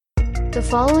The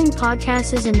following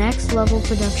podcast is a Next Level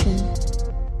production.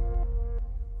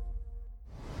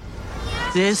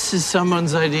 This is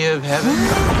someone's idea of heaven?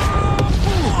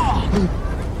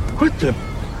 What the?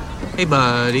 Hey,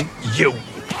 buddy. You.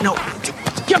 No.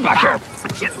 Get back here.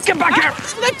 Get back here.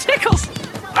 That tickles.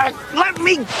 Let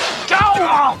me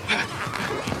go.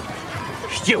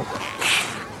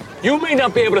 You may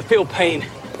not be able to feel pain,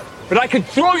 but I can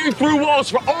throw you through walls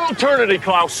for all eternity,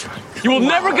 Klaus. You will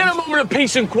never get a moment of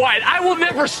peace and quiet. I will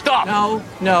never stop.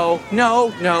 No.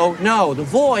 The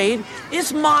void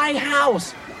is my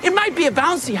house. It might be a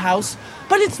bouncy house,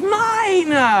 but it's mine.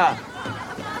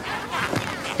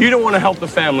 You don't want to help the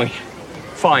family.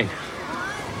 Fine.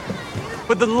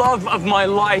 But the love of my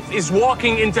life is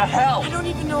walking into hell. I don't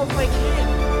even know if I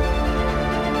can.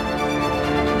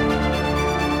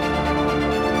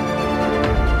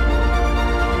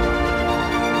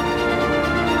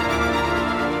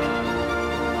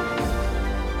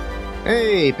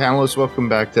 Hey, panelists, welcome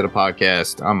back to the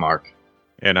podcast. I'm Mark.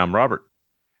 And I'm Robert.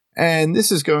 And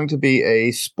this is going to be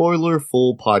a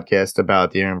spoiler-full podcast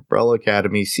about the Umbrella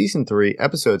Academy Season 3,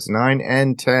 Episodes 9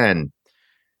 and 10.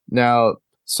 Now,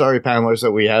 sorry, panelists,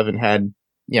 that we haven't had,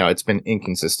 it's been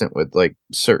inconsistent with,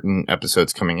 certain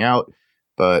episodes coming out,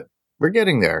 but we're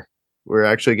getting there. We're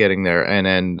actually getting there. And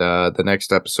then the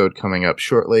next episode coming up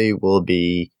shortly will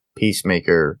be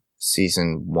Peacemaker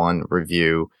Season 1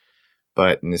 review.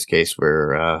 But in this case,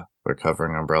 we're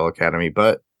covering Umbrella Academy.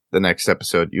 But the next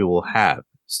episode, you will have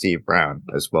Steve Brown,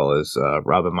 as well as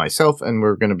Rob and myself, and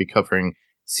we're going to be covering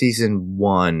Season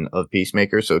 1 of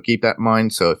Peacemaker, so keep that in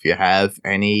mind. So if you have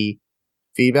any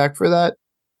feedback for that,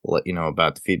 we'll let you know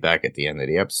about the feedback at the end of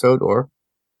the episode, or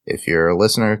if you're a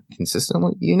listener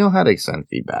consistently, you know how to send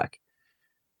feedback.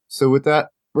 So with that,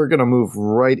 we're going to move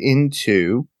right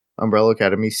into Umbrella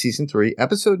Academy Season 3,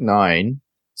 Episode 9,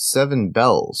 7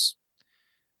 Bells.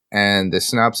 And the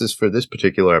synopsis for this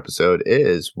particular episode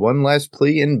is One Last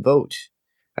Plea and Vote.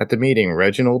 At the meeting,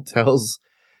 Reginald tells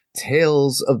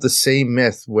tales of the same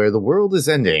myth where the world is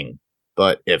ending,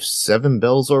 but if 7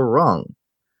 bells are rung,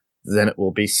 then it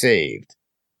will be saved.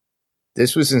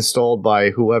 This was installed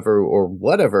by whoever or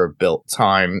whatever built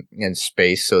time and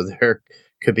space, so there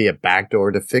could be a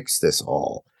backdoor to fix this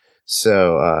all.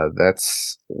 So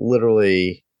that's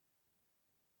literally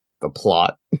the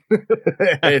plot,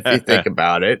 if you think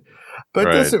about it. But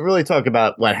it doesn't really talk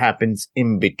about what happens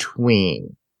in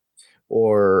between,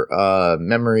 or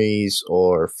memories,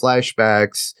 or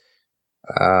flashbacks,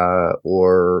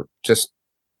 or just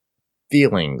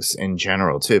feelings in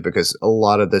general, too, because a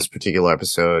lot of this particular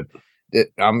episode,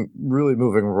 I'm really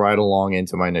moving right along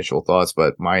into my initial thoughts,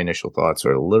 but my initial thoughts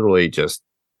are literally just,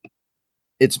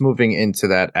 it's moving into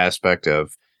that aspect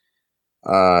of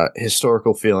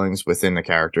historical feelings within the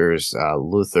characters.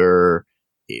 Luther,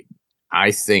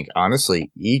 I think,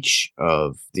 honestly, each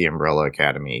of the Umbrella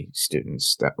Academy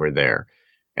students that were there,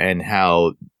 and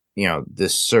how,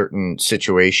 this certain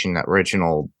situation that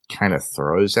Reginald kind of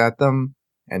throws at them,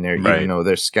 and they're, even though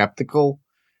they're skeptical,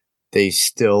 they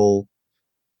still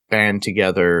band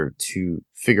together to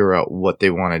figure out what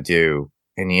they want to do.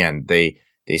 In the end, they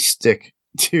stick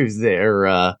to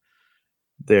their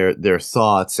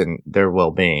thoughts and their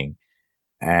well-being,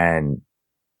 and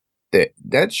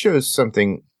that shows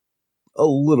something a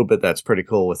little bit that's pretty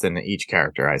cool within each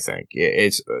character. I think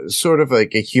it's sort of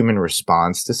like a human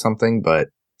response to something, but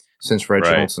since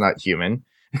Reginald's not human,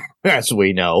 as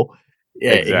we know,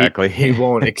 exactly, he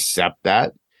won't accept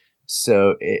that.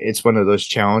 So it's one of those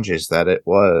challenges that it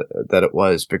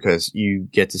was, because you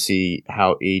get to see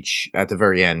how each, at the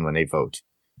very end when they vote,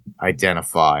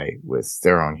 identify with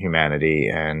their own humanity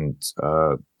and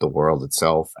the world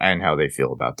itself, and how they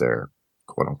feel about their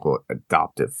quote-unquote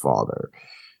adoptive father.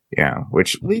 Yeah,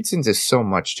 which leads into so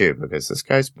much, too, because this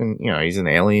guy's been, he's an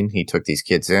alien. He took these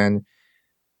kids in,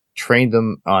 trained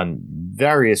them on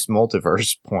various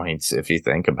multiverse points, if you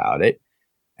think about it.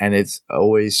 And it's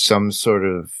always some sort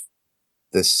of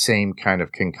the same kind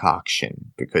of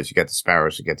concoction, because you get the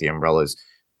Sparrows, you get the Umbrellas,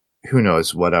 who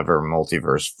knows whatever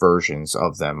multiverse versions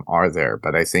of them are there.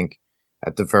 But I think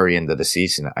at the very end of the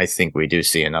season, I think we do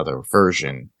see another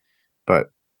version. But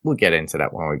we'll get into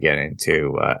that when we get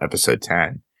into episode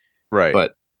 10. Right.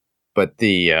 But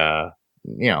the,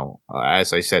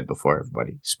 as I said before,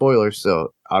 everybody, spoilers.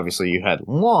 So obviously you had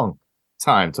long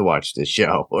time to watch this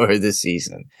show or this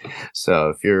season. So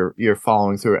if you're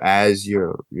following through as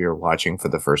you're watching for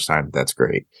the first time, that's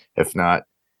great. If not,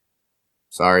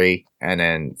 sorry. And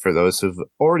then for those who've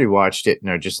already watched it and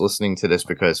are just listening to this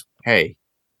because, hey,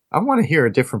 I want to hear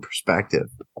a different perspective,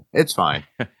 it's fine.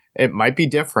 It might be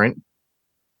different,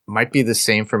 might be the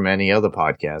same for many other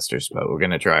podcasters, but we're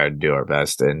going to try to do our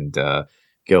best and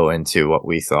go into what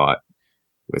we thought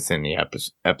within the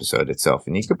episode itself.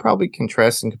 And you could probably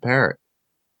contrast and compare it.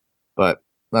 But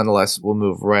nonetheless, we'll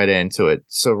move right into it.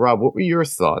 So, Rob, what were your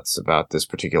thoughts about this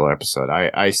particular episode?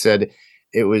 I said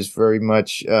it was very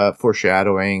much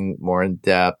foreshadowing, more in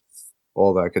depth,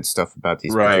 all that good stuff about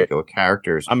these particular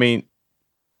characters. I mean,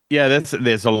 yeah,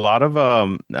 there's a lot of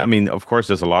of course,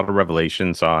 there's a lot of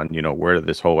revelations on where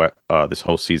this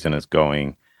whole season is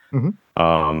going.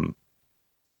 Mm-hmm.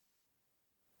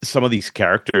 Some of these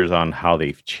characters on how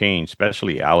they've changed,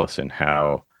 especially Allison,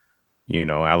 how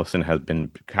Allison has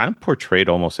been kind of portrayed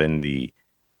almost in the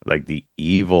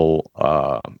evil.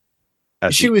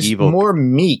 She was more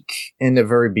meek in the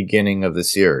very beginning of the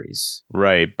series,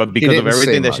 right? But because of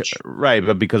everything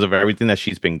because of everything that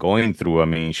she's been going through, I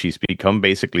mean, she's become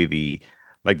basically the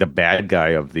bad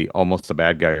guy almost the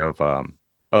bad guy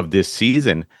of this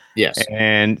season. Yes,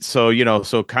 and so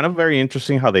so kind of very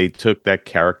interesting how they took that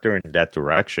character in that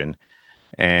direction,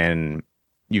 and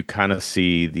you kind of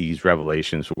see these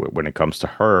revelations when it comes to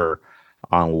her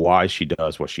on why she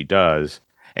does what she does.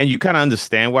 And you kind of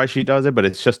understand why she does it, but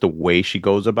it's just the way she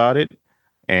goes about it.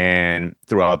 And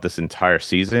throughout this entire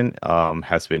season,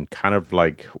 has been kind of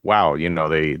like, wow,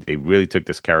 they really took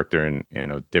this character in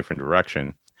a different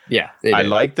direction. Yeah, I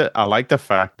like the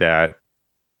fact that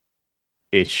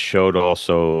it showed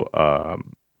also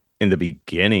in the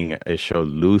beginning. It showed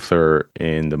Luther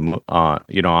in the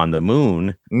on the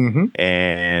moon, mm-hmm.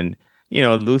 and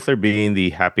Luther being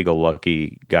the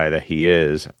happy-go-lucky guy that he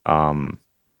is.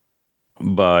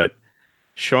 But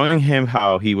showing him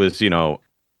how he was,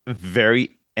 very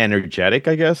energetic,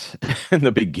 I guess, in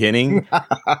the beginning.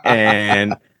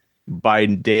 And by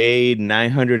day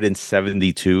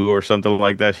 972 or something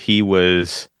like that, he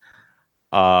was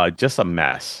just a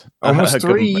mess. Almost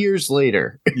 3 years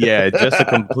later. Yeah, just a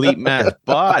complete mess.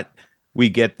 But we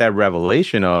get that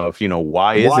revelation of,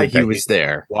 why he was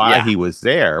there. He was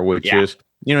there, which is,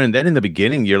 and then in the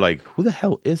beginning, you're like, who the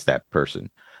hell is that person?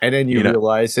 And then you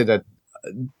realize that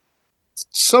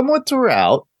somewhat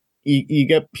throughout, you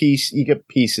get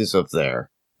pieces of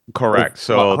there. Correct.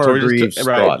 So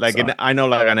I know,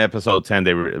 like on episode 10,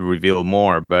 they reveal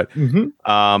more, but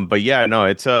mm-hmm. But yeah, no,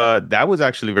 it's that was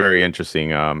actually very interesting.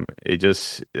 It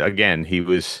just, again, he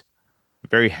was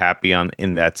very happy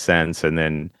in that sense,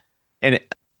 and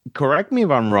correct me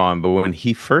if I'm wrong, but when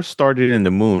he first started in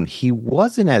the moon, he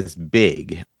wasn't as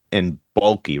big and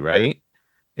bulky, right?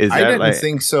 I didn't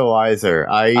think so either.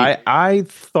 I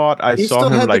thought I saw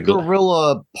him had like the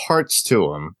gorilla parts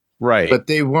to him, right? But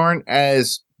they weren't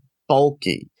as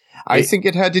bulky. I think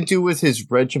it had to do with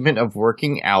his regimen of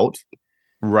working out,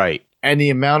 right, and the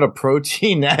amount of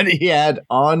protein that he had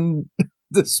on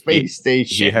the space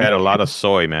station. He had a lot of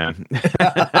soy, man.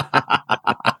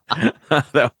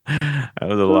 that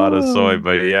was a lot of soy,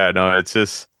 but yeah, no, it's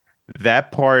just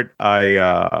that part.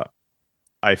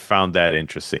 I found that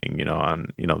interesting,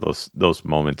 on those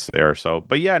moments there. So,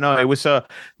 but yeah, no, it was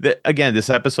again,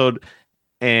 this episode,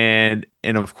 and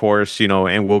of course,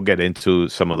 and we'll get into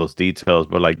some of those details,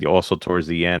 but like also towards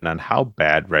the end on how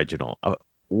bad Reginald,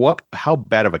 how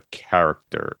bad of a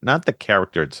character, not the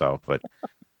character itself, but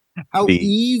how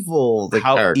evil this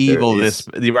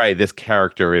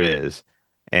character is.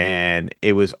 And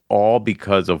it was all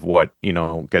because of what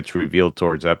gets revealed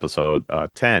towards episode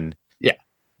 10.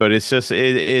 But it's just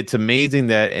it's amazing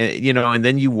that and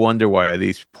then you wonder why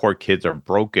these poor kids are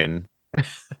broken,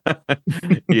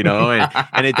 and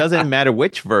it doesn't matter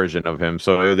which version of him.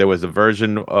 So there was a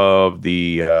version of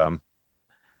the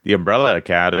Umbrella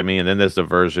Academy, and then there's the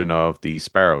version of the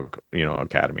Sparrow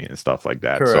Academy and stuff like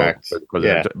that. Correct. So,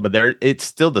 but it's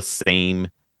still the same.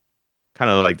 Kind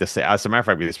of like the same. As a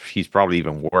matter of fact, he's probably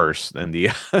even worse than the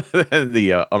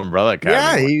Umbrella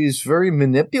Academy. Yeah, he's very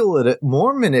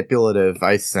more manipulative,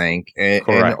 I think,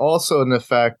 and also in the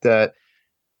fact that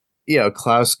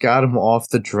Klaus got him off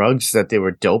the drugs that they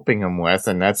were doping him with,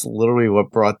 and that's literally what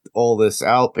brought all this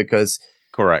out. Because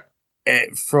for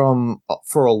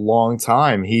a long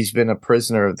time he's been a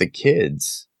prisoner of the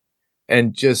kids,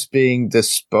 and just being the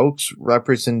spokes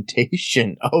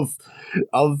representation of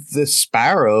the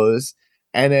Sparrows.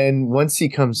 And then once he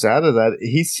comes out of that,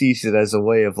 he sees it as a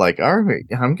way of like, all right,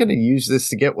 I'm going to use this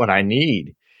to get what I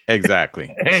need.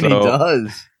 Exactly. And he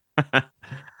does.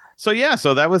 So yeah,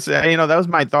 so that was that was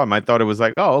my thought. My thought, it was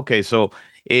like, oh, okay, so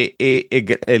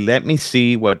it let me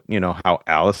see what how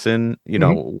Allison,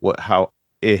 how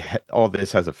all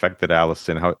this has affected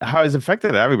Allison, how it's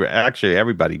affected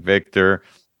everybody, Victor,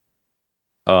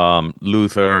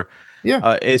 Luther,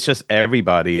 it's just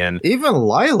everybody, and even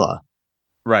Lila,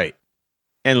 right.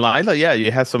 And Lila, yeah,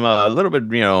 you had some a little bit,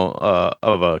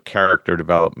 of a character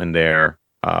development there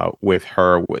with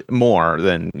her, more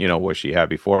than what she had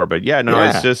before. But yeah, no,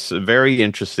 it's just very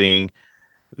interesting.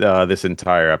 This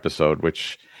entire episode,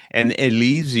 and it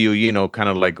leaves you, kind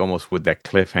of like almost with that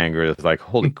cliffhanger. It's like,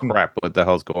 holy crap, what the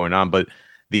hell's going on? But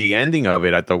the ending of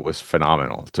it, I thought, was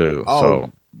phenomenal too. Oh,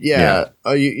 so yeah.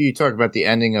 Oh, you talk about the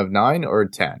ending of 9 or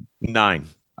 10? 9.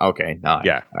 Okay, 9.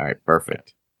 Yeah. All right,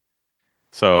 perfect.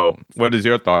 So, what is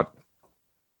your thought?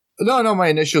 No, my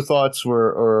initial thoughts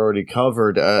were already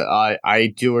covered.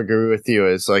 I do agree with you.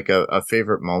 As like a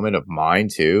favorite moment of mine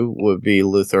too would be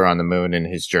Luther on the moon and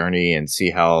his journey, and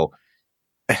see how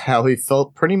he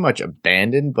felt pretty much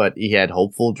abandoned, but he had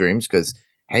hopeful dreams because,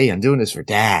 hey, I'm doing this for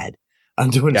Dad. I'm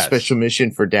doing a special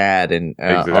mission for Dad and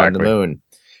on the moon.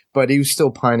 But he was still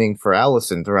pining for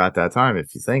Allison throughout that time.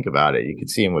 If you think about it, you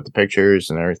could see him with the pictures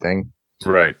and everything.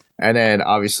 Right. And then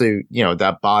obviously,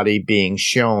 that body being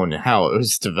shown, how it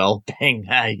was developing.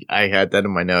 I had that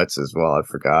in my notes as well. I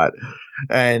forgot.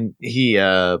 And he,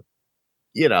 and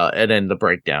then the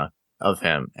breakdown of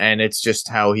him. And it's just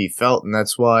how he felt. And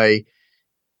that's why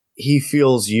he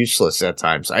feels useless at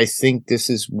times. I think this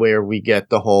is where we get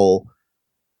the whole,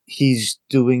 he's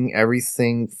doing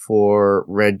everything for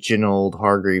Reginald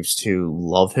Hargreaves to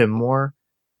love him more.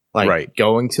 Like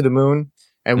going to the moon.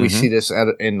 And we see this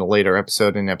in the later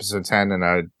episode, in episode 10, and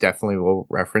I definitely will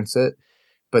reference it.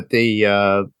 But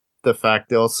the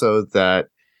fact also that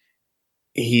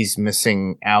he's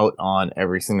missing out on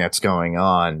everything that's going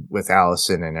on with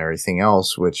Allison and everything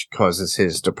else, which causes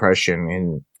his depression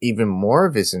and even more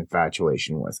of his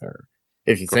infatuation with her,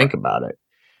 if you think about it.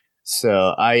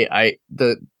 So a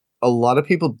lot of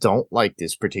people don't like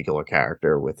this particular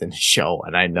character within the show,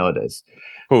 and I noticed.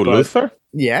 Who, Luther?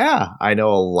 Yeah, I know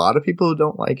a lot of people who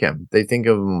don't like him. They think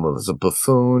of him as a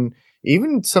buffoon,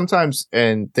 even sometimes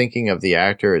and thinking of the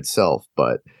actor itself.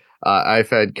 But I've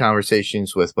had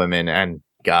conversations with women and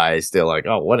guys. They're like,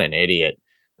 oh, what an idiot.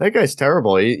 That guy's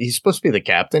terrible. He's supposed to be the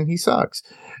captain. He sucks.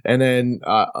 And then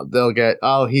they'll get,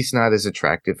 oh, he's not as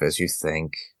attractive as you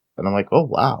think. And I'm like, oh,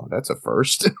 wow, that's a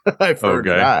first. I've heard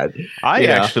that. I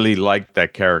actually like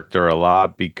that character a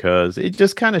lot because it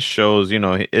just kind of shows,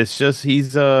 it's just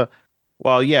he's he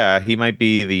might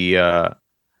be the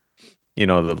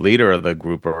the leader of the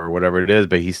group or whatever it is,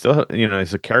 but he's still,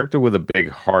 he's a character with a big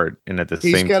heart, and at the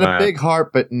same time, he's got a big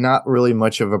heart, but not really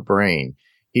much of a brain.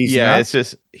 He's not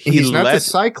the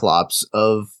Cyclops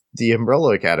of the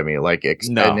Umbrella Academy, like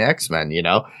in X-Men.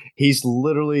 He's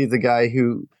literally the guy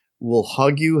who will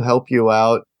hug you, help you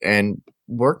out, and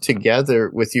work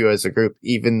together with you as a group,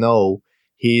 even though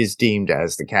he is deemed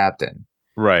as the captain.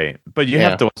 Right. But you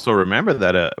have to also remember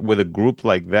that with a group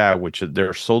like that, which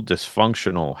they're so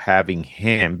dysfunctional, having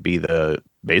him be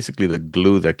basically the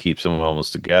glue that keeps them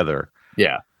almost together.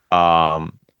 Yeah.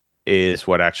 Is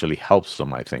what actually helps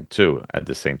them, I think, too, at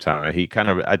the same time.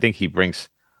 I think he brings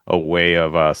a way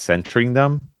of centering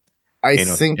them. In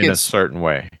a certain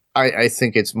way. I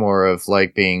think it's more of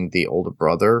like being the older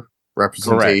brother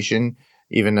representation,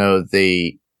 even though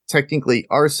they technically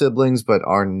are siblings, but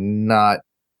are not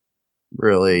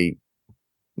really,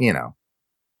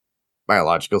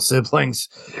 biological siblings.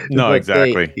 No, but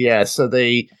exactly. So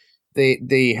they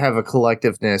have a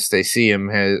collectiveness. They see him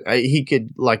as he could,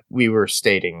 like we were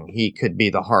stating, he could be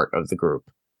the heart of the group.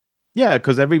 Yeah,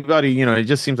 because everybody, it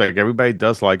just seems like everybody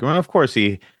does like him. And of course,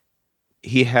 he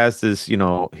has this,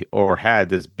 or had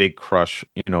this big crush,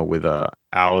 with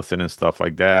Allison and stuff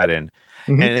like that. And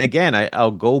and again,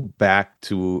 I'll go back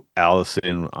to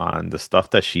Allison on the stuff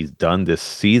that she's done this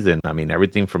season. I mean,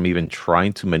 everything from even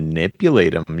trying to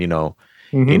manipulate him,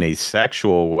 in a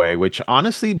sexual way, which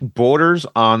honestly borders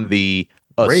on the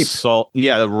assault.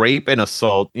 Yeah, the rape and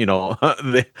assault, which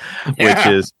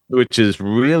is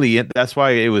really, that's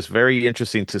why it was very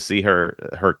interesting to see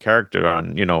her character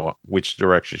on, which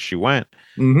direction she went.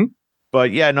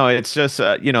 But yeah, no, it's just,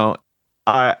 I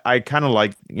kind of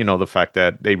like, the fact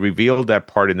that they revealed that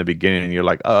part in the beginning and you're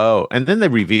like, oh, and then they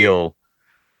reveal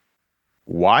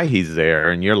why he's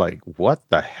there and you're like, what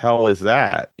the hell is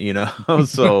that?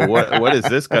 So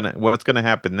what's gonna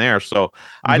happen there? So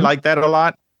I like that a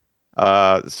lot.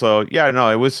 So yeah, no,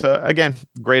 it was again,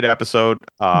 great episode.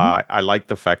 I like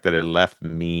the fact that it left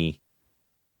me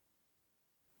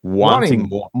wanting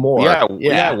more.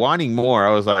 Yeah, wanting more.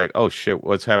 I was like, oh shit,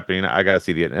 what's happening? I gotta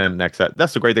see the next.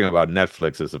 That's the great thing about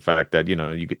Netflix is the fact that you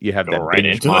have that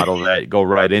binge model that go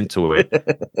right into it.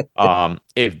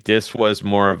 If this was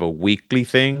more of a weekly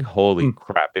thing, holy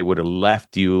crap, it would have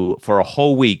left you for a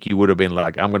whole week. You would have been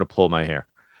like, I'm gonna pull my hair.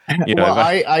 Well,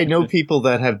 I know people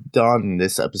that have done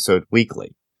this episode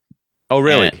weekly. Oh,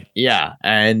 really? Yeah,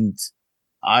 and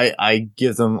I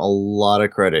give them a lot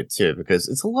of credit too, because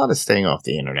it's a lot of staying off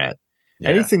the internet. Yeah.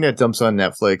 Anything that dumps on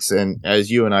Netflix, and as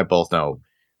you and I both know,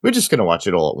 we're just going to watch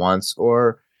it all at once.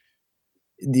 Or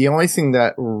the only thing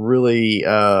that really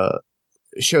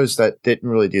shows that didn't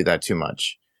really do that too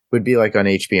much would be like on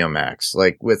HBO Max.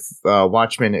 Like with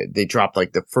Watchmen, they dropped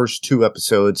like the first 2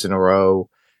 episodes in a row,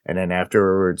 and then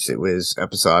afterwards it was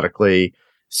episodically.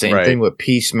 Same thing with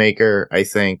Peacemaker, I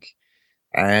think.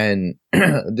 And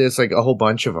there's like a whole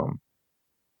bunch of them.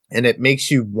 And it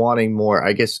makes you wanting more.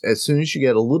 I guess as soon as you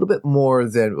get a little bit more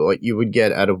than what you would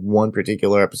get out of one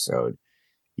particular episode,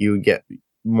 you would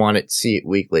want to see it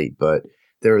weekly. But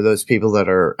there are those people that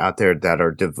are out there that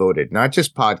are devoted, not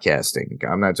just podcasting.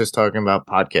 I'm not just talking about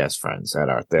podcast friends that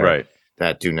are out there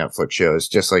that do Netflix shows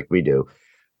just like we do.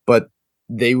 But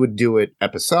they would do it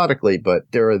episodically.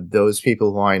 But there are those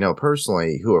people who I know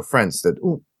personally who are friends that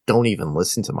don't even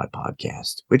listen to my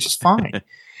podcast, which is fine.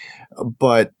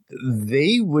 But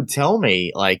they would tell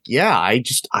me, like, yeah, I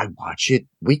watch it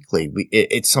weekly.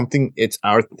 It's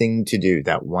our thing to do,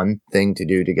 that one thing to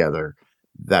do together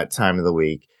that time of the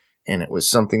week. And it was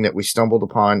something that we stumbled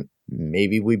upon.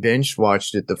 Maybe we binge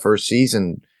watched it the first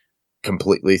season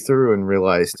completely through and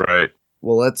realized,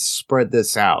 well, let's spread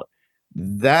this out.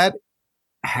 That's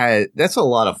a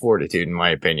lot of fortitude, in my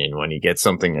opinion, when you get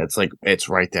something that's like, it's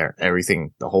right there,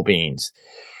 everything, the whole beans.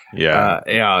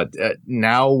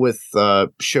 Now with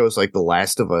shows like The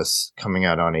Last of Us coming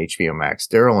out on HBO Max,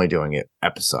 they're only doing it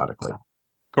episodically.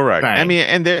 Correct. Bang. I mean,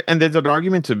 and there's an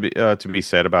argument to be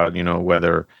said about, you know,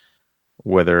 whether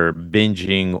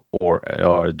binging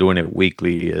or doing it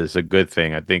weekly is a good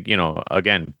thing. I think, you know,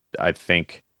 again, I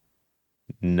think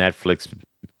Netflix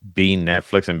being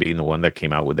Netflix and being the one that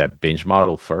came out with that binge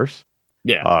model first.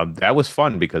 Yeah. That was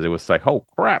fun because it was like, oh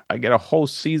crap, I get a whole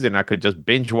season. I could just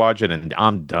binge watch it and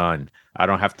I'm done. I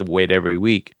don't have to wait every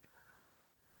week.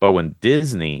 But when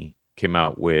Disney came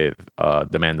out with The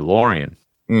Mandalorian,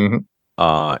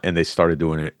 and they started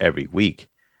doing it every week,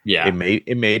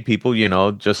 it made people, you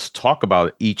know, just talk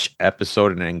about each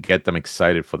episode and then get them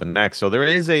excited for the next. So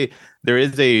there's a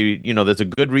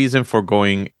good reason for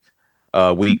going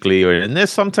weekly, and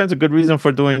there's sometimes a good reason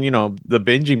for doing, you know, the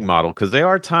binging model, because there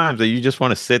are times that you just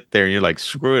want to sit there and you're like,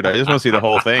 screw it, I just want to see the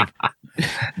whole thing.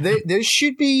 There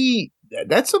should be,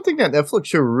 that's something that Netflix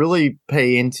should really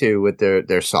pay into with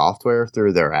their software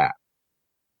through their app.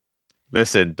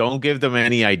 Listen, don't give them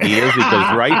any ideas,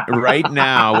 because right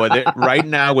now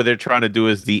what they're trying to do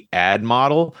is the ad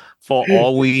model. For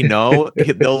all we know,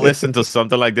 they'll listen to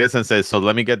something like this and say, so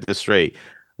let me get this straight.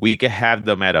 We could have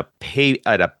them at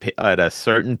a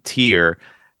certain tier.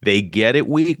 They get it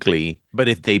weekly, but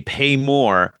if they pay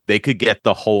more, they could get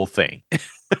the whole thing.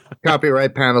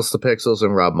 Copyright Panels to Pixels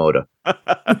and Rob Moda.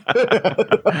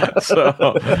 So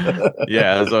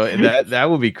that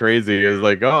would be crazy. It's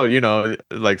like, oh, you know,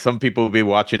 like some people will be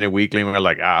watching it weekly and we're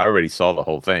like, I already saw the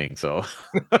whole thing. So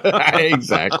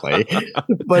exactly.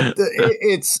 But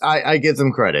I give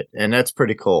them credit, and that's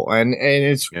pretty cool. And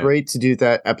it's great to do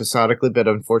that episodically, but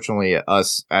unfortunately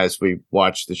us, as we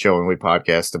watch the show and we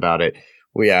podcast about it,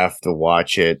 we have to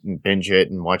watch it and binge it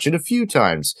and watch it a few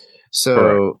times.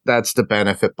 So that's the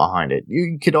benefit behind it.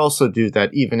 You could also do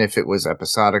that even if it was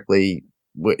episodically,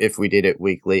 if we did it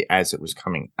weekly as it was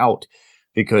coming out,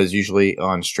 because usually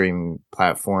on streaming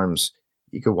platforms,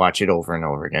 you could watch it over and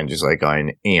over again, just like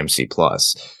on AMC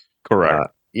Plus.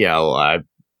 Correct. I've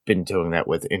been doing that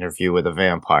with Interview with a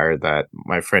Vampire that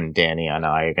my friend Danny and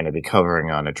I are going to be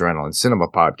covering on Adrenaline Cinema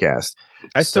podcast.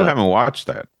 I still haven't watched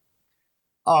that.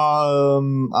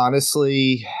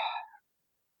 Honestly,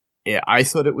 yeah, I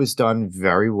thought it was done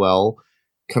very well,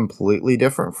 completely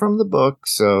different from the book.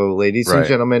 So, ladies and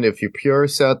gentlemen, if you're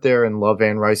purists out there and love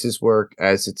Anne Rice's work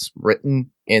as it's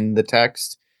written in the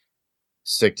text,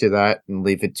 stick to that and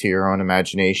leave it to your own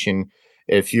imagination.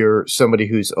 If you're somebody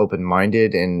who's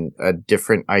open-minded and a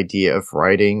different idea of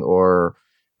writing or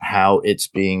how it's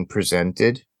being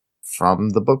presented from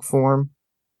the book form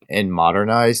and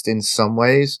modernized in some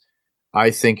ways, I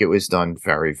think it was done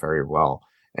very, very well.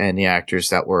 And the actors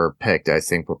that were picked, I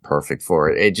think, were perfect for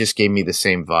it. It just gave me the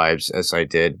same vibes as I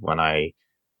did when I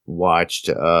watched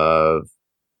True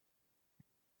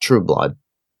Blood.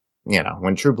 You know,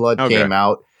 when True Blood came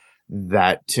out,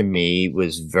 that to me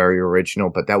was very original,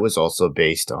 but that was also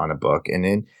based on a book. And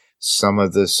then some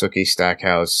of the Sookie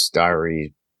Stackhouse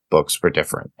diary books were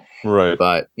different. Right.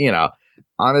 But, you know,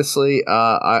 honestly,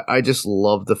 I just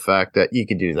love the fact that you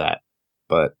could do that.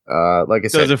 But like I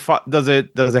said, does it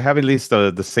have at least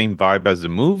the same vibe as the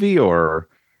movie, or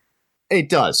it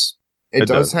does? It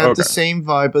does have the same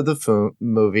vibe of the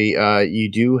movie.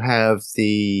 You do have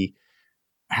the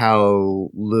how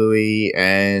Louis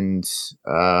and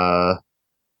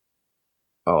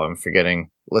I'm forgetting,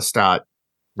 Lestat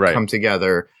come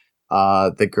together.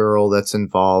 The girl that's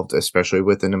involved, especially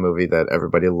within a movie that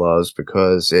everybody loves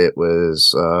because it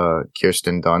was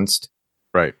Kirsten Dunst.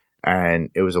 Right. And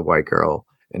it was a white girl.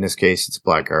 In this case, it's a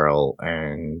black girl,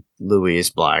 and Louis is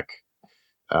black.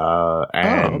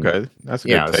 Okay. That's a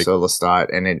good take. So Lestat,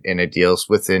 and it deals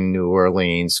within New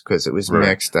Orleans because it was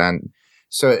mixed, and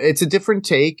so it's a different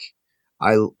take.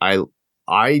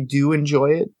 I do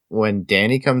enjoy it when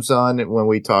Danny comes on, when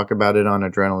we talk about it on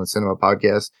Adrenaline Cinema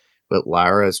Podcast with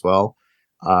Lara as well.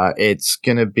 It's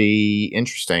gonna be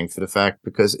interesting for the fact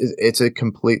because it's a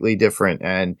completely different,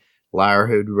 and Lara,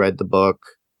 who'd read the book,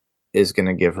 is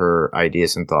gonna give her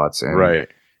ideas and thoughts, and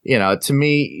to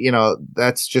me,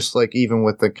 that's just like even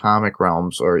with the comic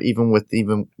realms, or even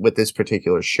with this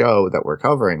particular show that we're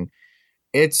covering,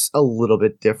 it's a little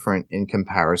bit different in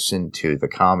comparison to the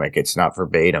comic. It's not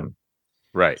verbatim.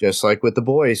 Right. Just like with The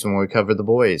Boys, when we covered The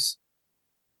Boys.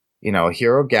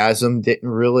 Herogasm didn't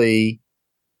really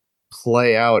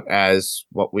play out as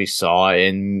what we saw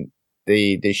in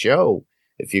the show.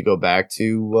 If you go back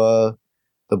to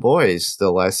The Boys,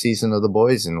 the last season of The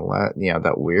Boys, and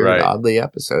that weird, oddly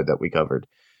episode that we covered,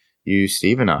 you,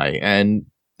 Steve, and I. And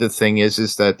the thing is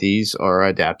that these are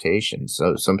adaptations,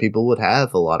 so some people would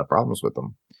have a lot of problems with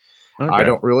them. Okay. I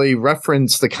don't really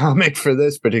reference the comic for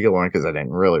this particular one because I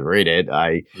didn't really read it.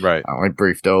 I only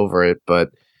briefed over it, but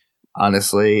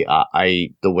honestly,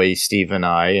 the way Steve and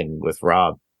I, and with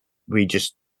Rob, we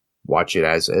just watch it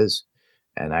as is.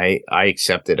 And I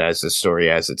accept it as the story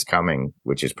as it's coming,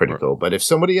 which is pretty cool. But if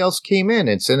somebody else came in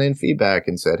and sent in feedback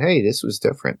and said, hey, this was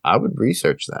different, I would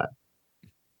research that.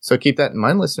 So keep that in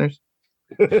mind, listeners.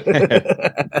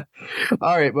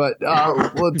 All right, but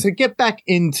to get back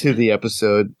into the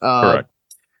episode,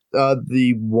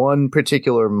 the one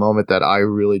particular moment that I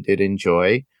really did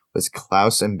enjoy was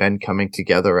Klaus and Ben coming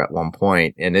together at one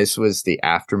point, and this was the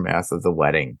aftermath of the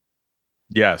wedding.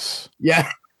 Yes. Yeah.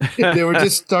 They were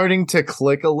just starting to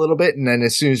click a little bit, and then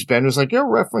as soon as Ben was like, you're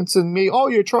referencing me,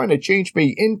 you're trying to change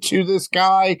me into this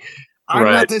guy, I'm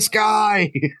not this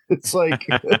guy. It's like,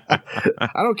 I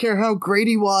don't care how great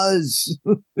he was.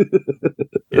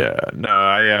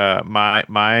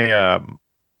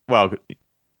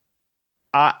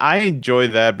 I enjoy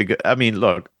that because, I mean,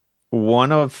 look,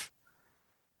 one of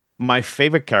my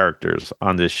favorite characters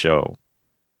on this show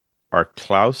are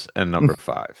Klaus and Number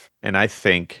 5. And I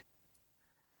think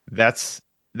that's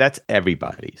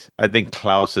everybody's. I think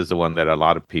Klaus is the one that a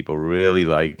lot of people really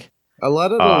like. A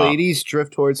lot of the ladies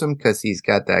drift towards him because he's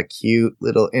got that cute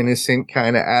little innocent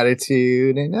kind of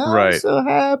attitude, and I'm so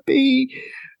happy.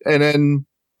 And then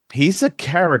he's a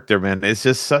character, man. It's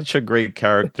just such a great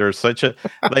character. Such a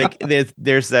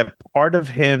there's that part of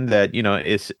him that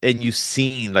is, and you've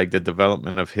seen like the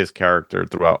development of his character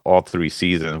throughout all 3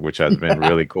 seasons, which has been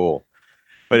really cool.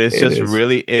 But it's just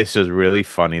really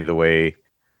funny the way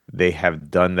they have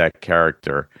done that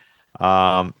character.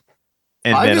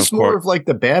 And I then, was more of like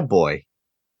the bad boy.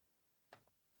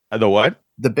 The what?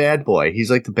 The bad boy.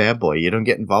 He's like the bad boy. You don't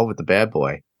get involved with the bad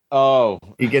boy. Oh.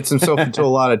 He gets himself into a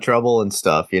lot of trouble and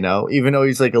stuff, even though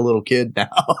he's like a little kid now.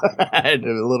 A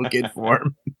little kid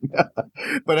form.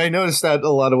 But I noticed that a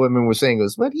lot of women were saying,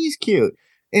 but he's cute.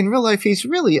 In real life, he's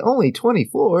really only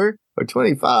 24 or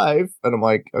 25. And I'm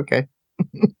like, okay.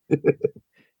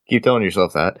 Keep telling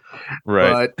yourself that.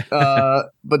 Right.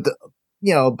 But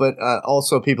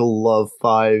also people love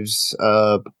Five's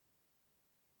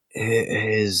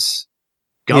his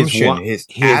gumption, his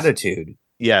attitude.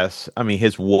 Yes, I mean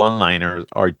his one-liners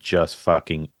are just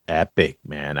fucking epic,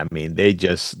 man. I mean they're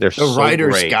the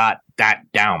writers great. Got that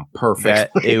down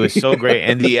perfect. It was so great,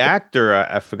 and the actor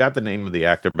I forgot the name of the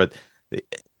actor, but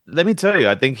let me tell you,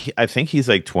 I think he's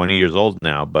like 20 years old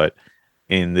now, but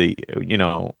in the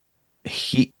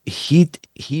he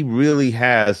really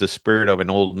has the spirit of an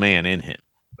old man in him.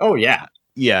 Oh yeah.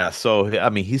 Yeah, so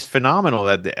I mean he's phenomenal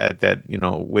at that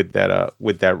with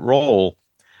that role.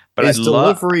 But his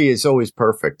delivery is always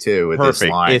perfect too with his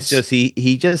lines. It's just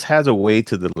he just has a way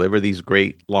to deliver these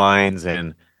great lines,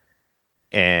 and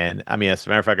I mean, as a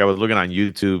matter of fact, I was looking on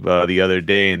YouTube the other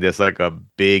day, and there's like a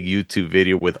big YouTube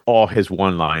video with all his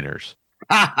one-liners.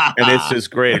 And it's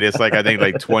just great. It's like I think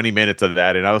like 20 minutes of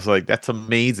that, and I was like, that's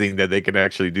amazing that they can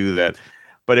actually do that.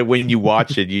 But when you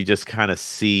watch it, you just kind of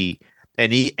see,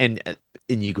 and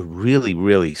you could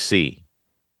really see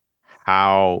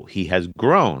how he has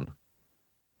grown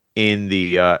in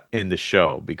the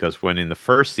show, because when in the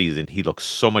first season he looks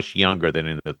so much younger than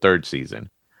in the third season.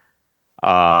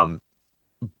 But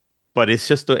it's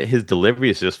just his delivery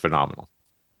is just phenomenal.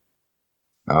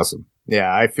 Awesome.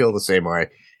 Yeah, I feel the same way.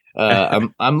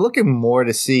 I'm looking more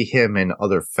to see him in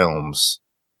other films.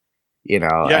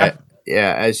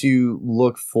 As you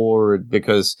look forward,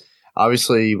 because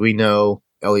obviously we know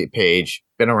Elliot Page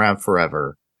been around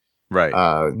forever,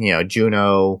 right?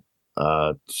 Juno.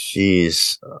 What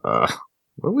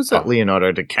was that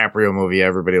Leonardo DiCaprio movie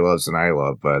everybody loves and I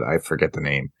love, but I forget the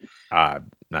name.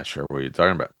 Not sure what you're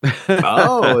talking about.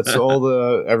 It's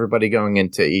all everybody going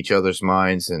into each other's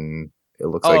minds, and it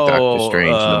looks like Doctor Strange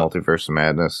in the Multiverse of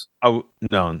Madness. Oh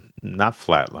no, not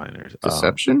Flatliners.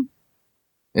 Inception.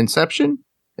 Inception.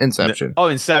 Inception.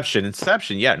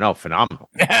 Yeah, no, phenomenal.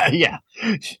 Yeah.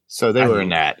 So they were in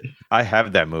that. I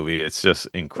have that movie. It's just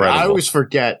incredible. I always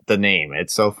forget the name.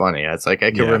 It's so funny. It's like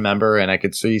I can remember and I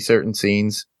could see certain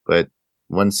scenes, but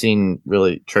one scene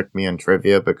really tricked me on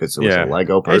trivia because it was a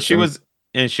Lego person.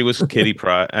 And she was Kitty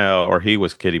Pryde, or he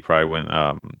was Kitty Pryde when.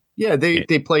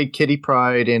 They played Kitty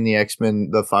Pryde in the X-Men,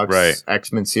 the Fox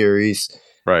X-Men series,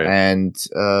 right? And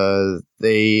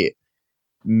they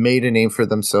made a name for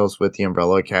themselves with the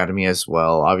Umbrella Academy as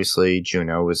well. Obviously,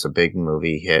 Juno was a big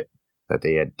movie hit that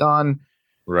they had done,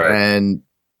 right? And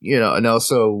and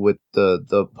also with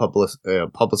the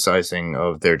publicizing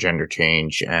of their gender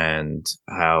change and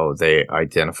how they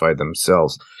identify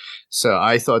themselves. So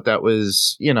I thought that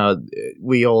was,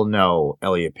 we all know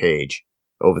Elliot Page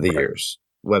over the years,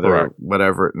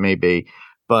 whatever it may be.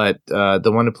 But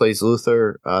the one who plays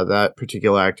Luther, that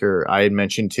particular actor, I had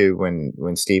mentioned too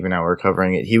when Steve and I were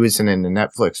covering it. He was in a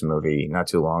Netflix movie not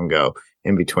too long ago,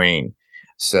 In Between.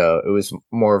 So it was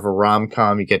more of a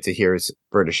rom-com. You get to hear his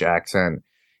British accent.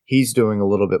 He's doing a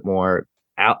little bit more.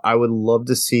 I would love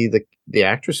to see the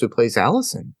actress who plays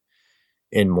Allison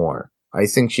in more. I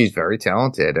think she's very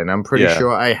talented, and I'm pretty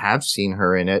sure I have seen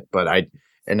her in it,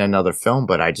 in another film,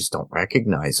 but I just don't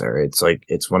recognize her. It's like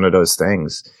it's one of those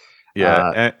things.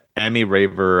 Yeah, Amy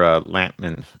Raver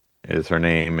Lampman is her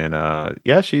name, and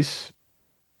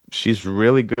she's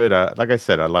really good. Like I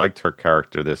said, I liked her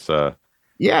character this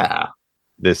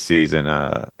season.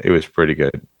 It was pretty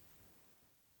good.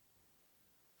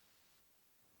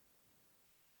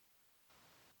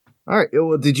 All right.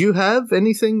 Well, did you have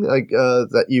anything like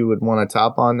that you would want to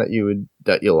top on that you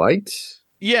liked?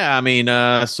 Yeah, I mean,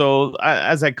 so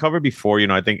as I covered before,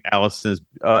 I think Allison's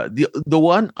the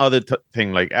one other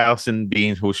thing, like Allison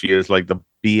being who she is, like the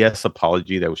BS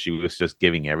apology that she was just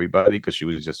giving everybody because she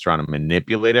was just trying to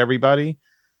manipulate everybody,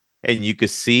 and you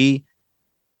could see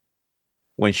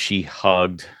when she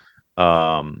hugged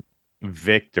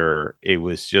Victor, it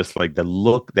was just like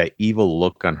that evil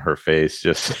look on her face.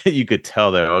 Just you could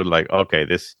tell that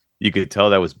you could tell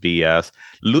that was BS.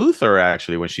 Luther,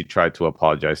 actually, when she tried to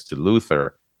apologize to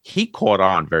Luther, he caught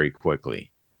on very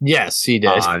quickly. Yes, he did.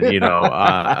 On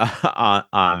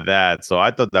that. So I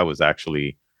thought that was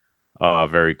actually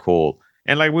very cool.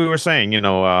 And like we were saying,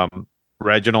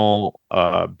 Reginald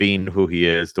being who he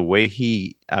is, the way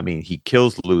he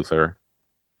kills Luther.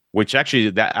 Which actually,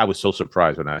 that I was so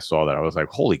surprised when I saw that. I was like,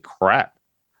 "Holy crap!"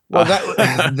 Well,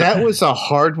 that was a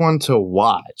hard one to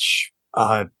watch,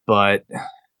 but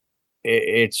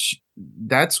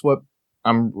that's what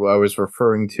I was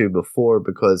referring to before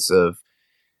because of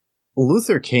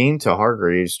Luther came to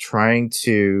Hargreaves trying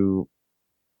to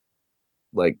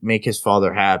like make his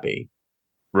father happy,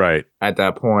 right? At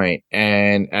that point,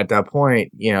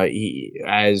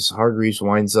 as Hargreaves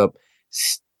winds up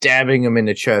stabbing him in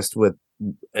the chest with.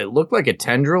 It looked like a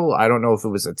tendril. I don't know if it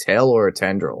was a tail or a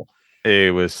tendril.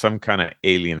 It was some kind of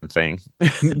alien thing.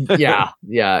 yeah,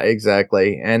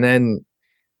 exactly. And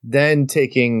then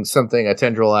taking a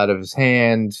tendril out of his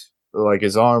hand, like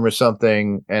his arm or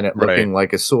something, and it looking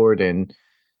like a sword and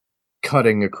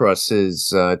cutting across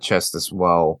his chest as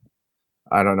well.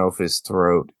 I don't know if his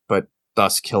throat, but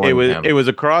thus killing him. It was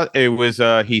across. It was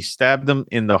he stabbed him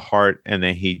in the heart, and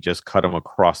then he just cut him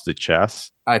across the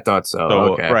chest. I thought so.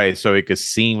 Okay. Right. So it could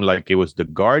seem like it was the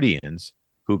Guardians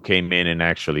who came in and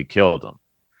actually killed him.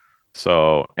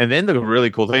 So, and then the really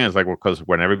cool thing is like, because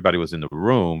when everybody was in the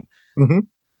room,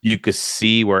 you could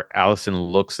see where Allison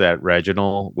looks at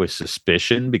Reginald with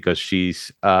suspicion because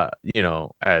she's, as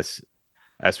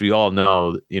we all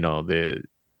know, the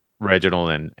Reginald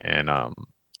and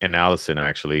Allison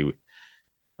actually,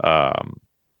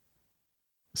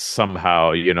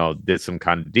 somehow did some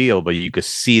kind of deal, but you could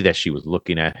see that she was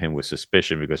looking at him with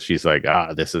suspicion because she's like,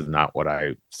 this is not what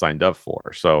I signed up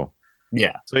for. So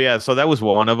that was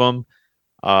one of them.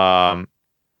 And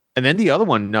then the other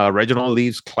one, Reginald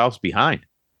leaves Klaus behind.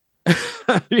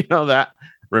 That,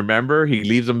 remember, he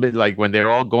leaves them like when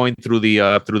they're all going through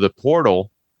the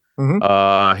portal.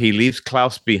 He leaves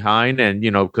Klaus behind, and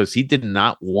because he did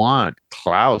not want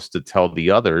Klaus to tell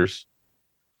the others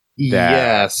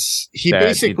Yes. He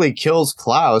basically kills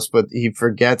Klaus, but he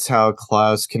forgets how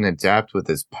Klaus can adapt with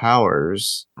his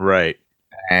powers. Right.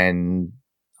 And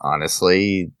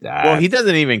honestly, well, he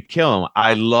doesn't even kill him.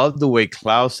 I love the way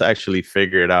Klaus actually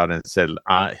figured out and said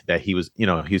that he was,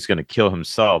 he's going to kill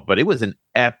himself. But it was an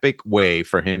epic way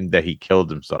for him that he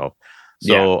killed himself.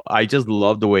 So I just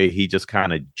love the way he just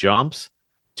kind of jumps,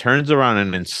 turns around,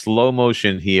 and in slow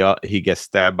motion he gets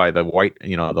stabbed by the white,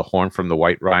 the horn from the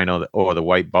white rhino or the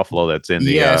white buffalo that's in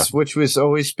the which was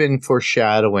always been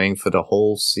foreshadowing for the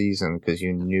whole season because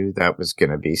you knew that was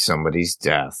going to be somebody's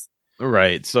death.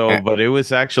 Right. So, but it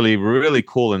was actually really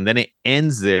cool. And then it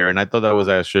ends there. And I thought that was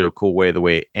actually a cool way, the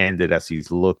way it ended as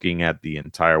he's looking at the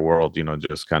entire world,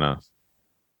 just kind of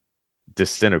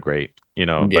disintegrate,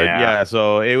 But yeah,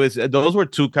 so it was, those were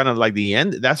two kind of like the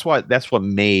end. That's what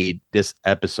made this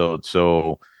episode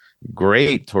so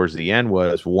great towards the end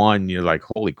was one, you're like,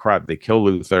 holy crap, they kill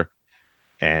Luther.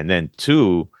 And then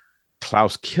two,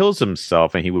 Klaus kills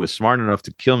himself and he was smart enough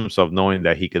to kill himself knowing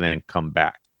that he could then come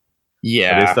back.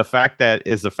 Yeah, but it's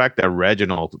the fact that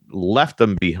Reginald left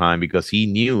them behind because he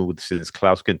knew since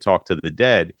Klaus can talk to the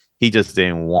dead, he just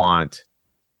didn't want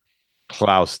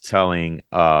Klaus telling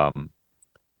the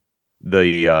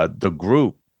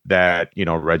group that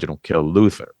Reginald killed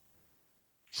Luther.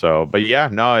 So, but yeah,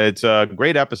 no, it's a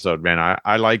great episode, man.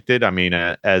 I liked it. I mean,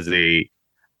 I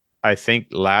think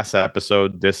last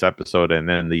episode, this episode, and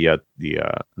then the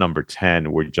number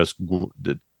 10 were just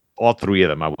all three of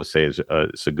them, I would say, is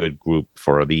a good group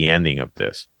for the ending of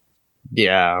this.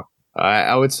 Yeah,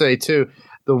 I would say too.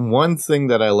 The one thing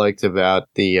that I liked about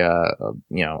the,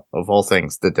 of all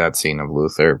things, the death scene of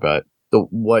Luther, but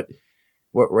what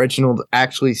Reginald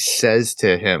actually says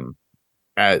to him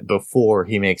before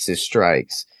he makes his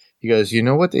strikes, he goes, "You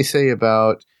know what they say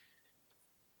about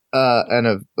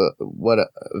what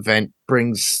event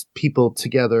brings people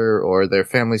together or their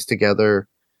families together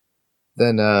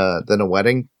than a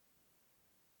wedding?"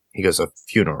 He goes, "A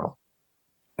funeral."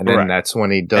 And then that's when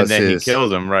he does he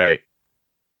kills him, right?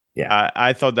 Yeah.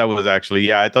 I thought that was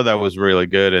actually, I thought that was really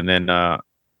good. And then,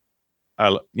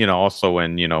 also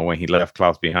when he left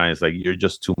Klaus behind, it's like, you're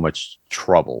just too much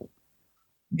trouble.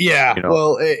 Yeah.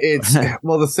 Well, it's,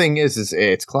 the thing is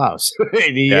it's Klaus.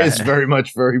 And he is very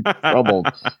troubled.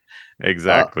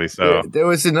 Exactly. So there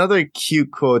was another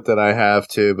cute quote that I have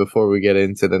too before we get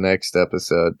into the next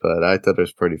episode, but I thought it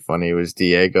was pretty funny. It was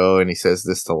Diego, and he says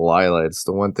this to Lila. It's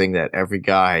the one thing that every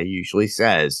guy usually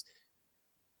says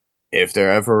if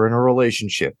they're ever in a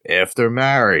relationship, if they're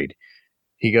married.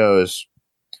 He goes,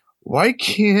 "Why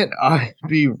can't I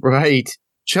be right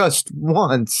just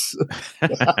once?"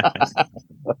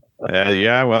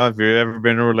 Yeah, well, if you've ever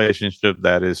been in a relationship,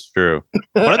 that is true.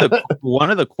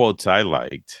 One of the quotes I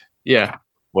liked,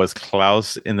 was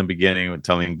Klaus in the beginning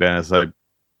telling Ben, "It's like,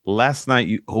 last night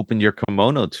you opened your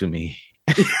kimono to me."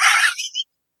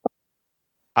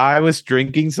 I was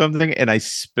drinking something and I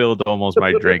spilled almost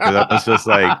my drink. I was just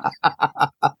like,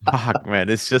 fuck, man.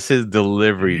 It's just his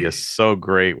delivery is so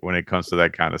great when it comes to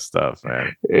that kind of stuff,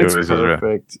 man. It's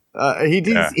perfect.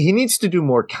 He needs to do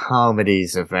more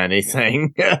comedies, if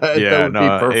anything. That would be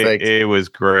perfect. It was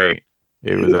great.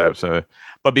 It was absolutely.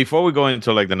 But before we go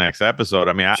into like the next episode,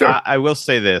 I mean, sure. I will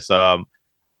say this.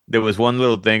 There was one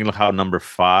little thing, how number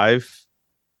 5,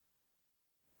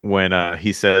 when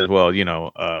he says, well,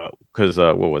 because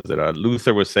what was it?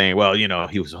 Luther was saying, well,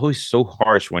 he was always so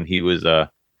harsh when he was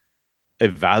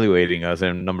evaluating us.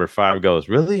 And number 5 goes,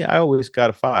 really? I always got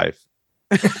a 5.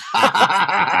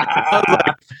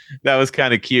 That was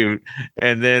kind of cute.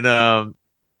 And then,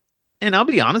 and I'll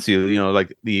be honest with you,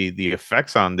 like the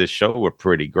effects on this show were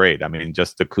pretty great. I mean,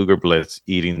 just the Cougar Blitz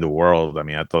eating the world. I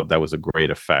mean, I thought that was a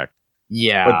great effect.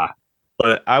 Yeah.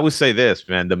 But I would say this,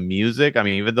 man, the music, I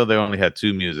mean, even though they only had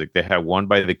 2 music, they had one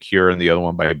by The Cure and the other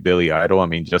one by Billy Idol. I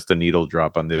mean, just the needle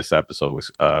drop on this episode was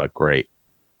great.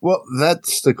 Well,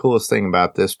 that's the coolest thing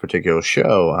about this particular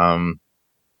show.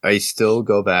 I still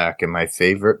go back, and my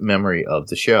favorite memory of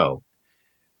the show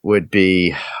would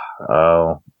be,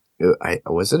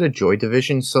 was it a Joy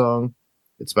Division song?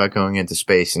 It's about going into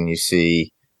space, and you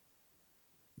see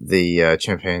the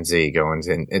chimpanzee going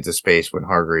into space when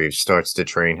Hargreaves starts to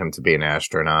train him to be an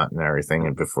astronaut and everything,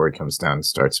 and before he comes down and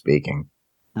starts speaking.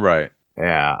 Right.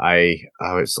 Yeah, I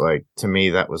was like, to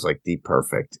me, that was like the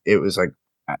perfect. It was like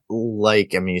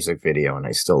a music video, and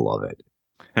I still love it.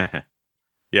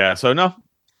 Yeah, so no,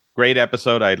 great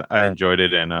episode. I enjoyed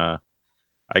it, and I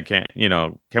can't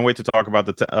wait to talk about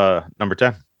the number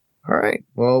 10. All right.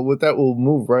 Well, with that, we'll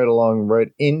move right along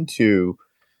right into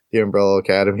The Umbrella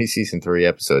Academy Season 3,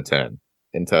 Episode 10,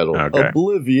 entitled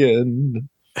Oblivion.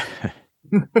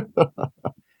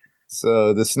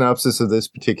 So the synopsis of this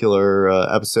particular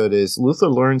episode is Luther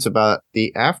learns about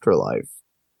the afterlife.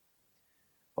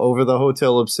 Over the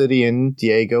Hotel Obsidian,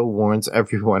 Diego warns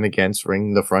everyone against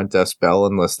ringing the front desk bell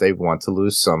unless they want to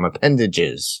lose some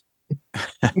appendages.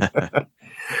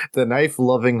 The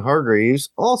knife-loving Hargreaves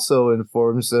also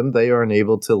informs them they are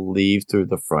unable to leave through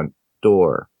the front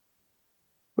door.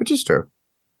 Which is true.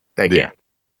 Thank you.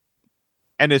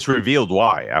 And it's revealed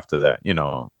why after that,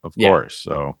 of course.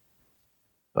 So,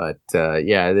 but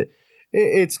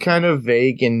it's kind of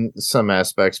vague in some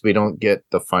aspects. We don't get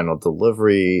the final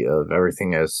delivery of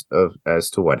everything as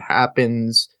to what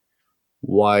happens,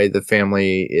 why the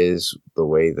family is the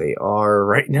way they are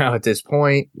right now at this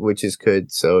point, which is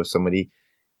good. So if somebody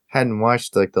hadn't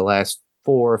watched like the last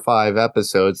 4 or 5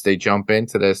 episodes, they jump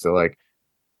into this, they're like,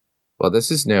 well, this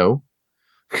is new.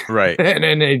 Right. And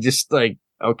then they just like,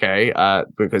 okay,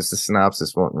 because the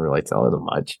synopsis won't really tell them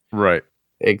much. Right.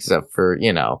 Except for,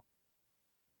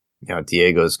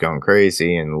 Diego's going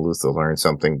crazy and Luther learned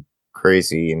something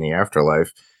crazy in the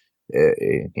afterlife.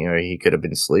 He could have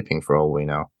been sleeping for all we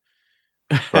know.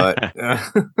 But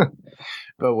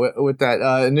but with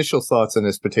that, initial thoughts on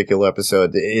this particular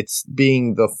episode, it's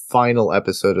being the final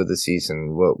episode of the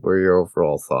season. What were your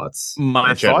overall thoughts?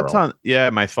 My thoughts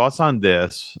on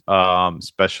this,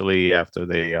 especially after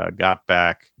they got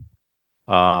back,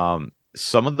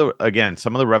 some of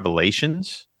the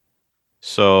revelations.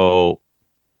 So,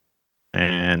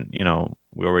 and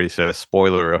we already said a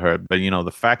spoiler alert, but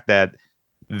the fact that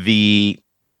the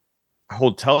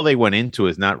hotel they went into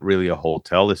is not really a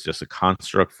hotel, it's just a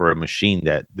construct for a machine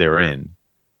that they're in.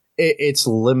 It's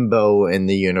limbo in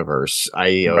the universe.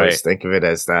 I always think of it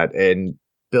as that, and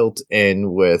built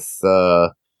in with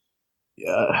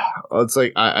it's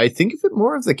like I think of it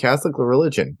more of the Catholic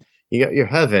religion. You got your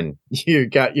heaven, you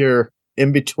got your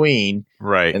in between,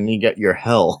 right, and you got your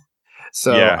hell.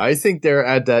 So I think they're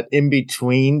at that in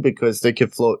between because they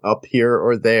could float up here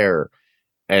or there,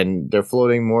 and they're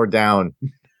floating more down.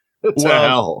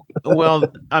 Hell.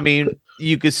 Well, I mean,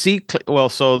 you could see.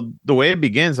 So the way it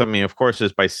begins, of course,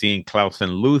 is by seeing Klaus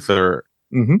and Luther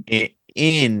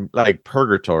in like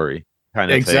purgatory kind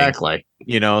of exactly.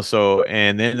 Thing. So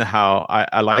and then how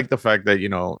I like the fact that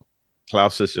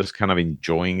Klaus is just kind of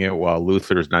enjoying it while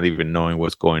Luther is not even knowing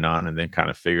what's going on, and then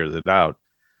kind of figures it out.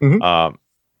 Mm-hmm.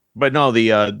 But no,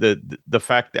 the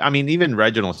fact that, even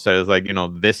Reginald says like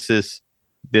this is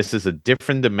a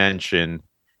different dimension,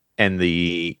 and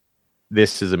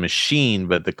this is a machine,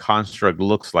 but the construct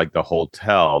looks like the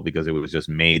hotel because it was just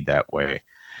made that way.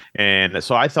 And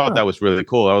so I thought that was really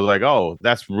cool. I was like, oh,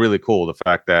 that's really cool. The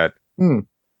fact that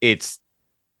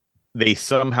they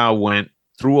somehow went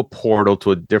through a portal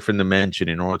to a different dimension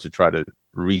in order to try to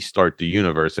restart the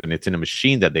universe. And it's in a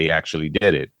machine that they actually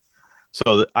did it.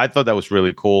 So I thought that was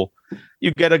really cool.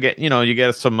 You get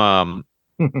some,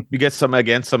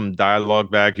 some dialogue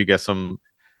back. You get some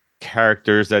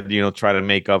characters that try to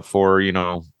make up for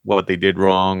what they did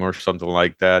wrong or something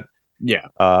like that.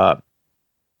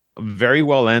 Very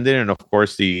well ended, and of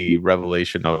course the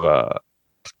revelation of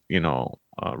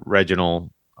Reginald,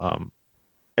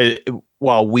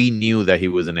 while we knew that he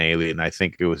was an alien, I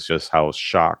think it was just how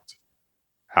shocked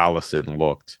Allison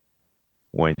looked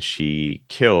when she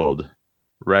killed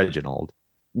Reginald.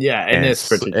 Yeah, in this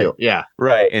particular,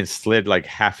 right, and slid like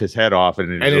half his head off,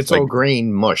 and it's all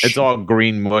green mush. It's all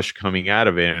green mush coming out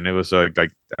of it, and it was like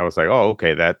I was like, oh,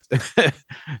 okay, that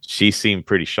she seemed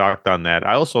pretty shocked on that.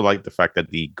 I also like the fact that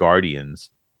the Guardians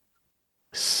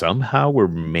somehow were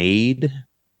made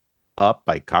up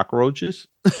by cockroaches.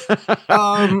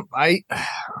 I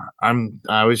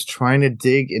was trying to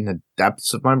dig in the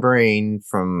depths of my brain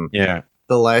from the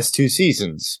last 2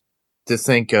 seasons to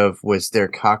think of, was there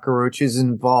cockroaches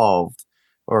involved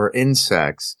or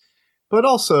insects? But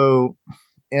also,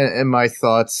 in my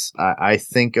thoughts, I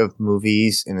think of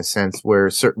movies in a sense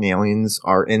where certain aliens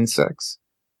are insects.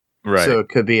 Right. So it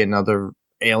could be another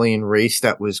alien race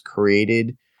that was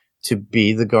created to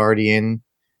be the Guardian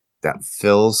that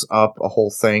fills up a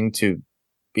whole thing to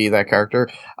be that character.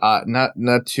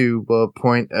 Not to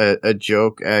point a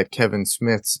joke at Kevin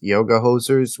Smith's Yoga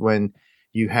Hosers when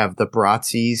you have the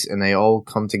Bratzies and they all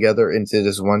come together into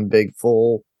this one big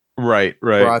full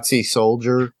Bratzi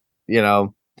soldier,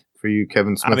 for you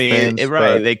Kevin Smith fans.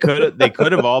 They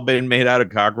could have all been made out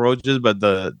of cockroaches, but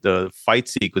the fight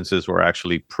sequences were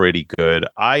actually pretty good.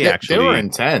 They were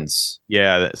intense.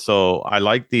 Yeah, so I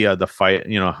like the fight,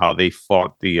 how they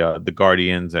fought the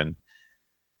Guardians and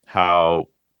how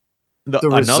the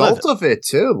result of it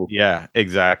too. Yeah,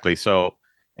 exactly. So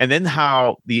and then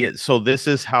this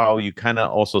is how you kind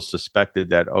of also suspected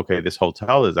that, okay, this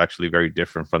hotel is actually very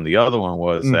different from the other one,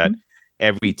 was that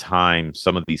every time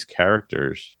some of these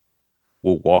characters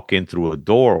will walk in through a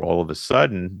door, all of a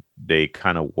sudden they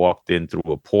kind of walked in through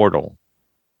a portal.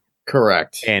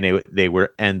 Correct. And they would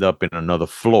end up in another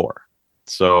floor.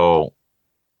 So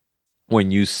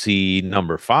when you see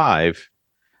number 5,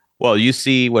 well, you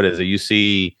see, what is it? You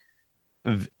see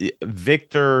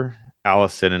Victor,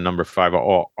 Allison, and number 5 are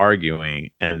all arguing,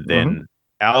 and then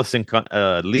Allison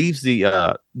leaves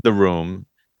the room.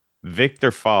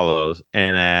 Victor follows,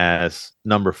 and as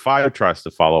number 5 tries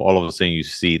to follow, all of a sudden you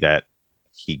see that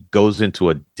he goes into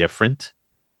a different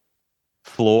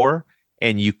floor,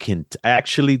 and you can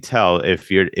actually tell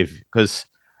because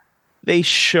they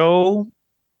show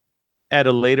at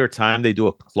a later time, they do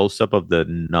a close-up of the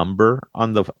number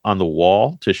on the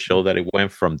wall to show that it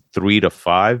went from 3 to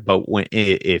 5. But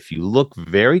if you look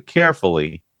very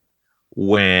carefully,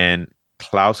 when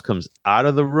Klaus comes out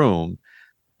of the room,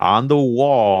 on the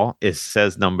wall it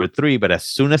says number 3, but as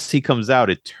soon as he comes out,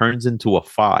 it turns into a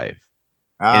 5.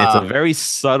 And it's a very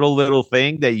subtle little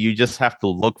thing that you just have to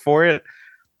look for it.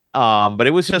 But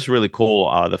it was just really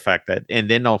cool, the fact that, and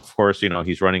then of course,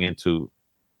 he's running into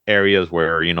areas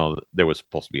where there was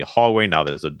supposed to be a hallway, now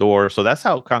there's a door. So that's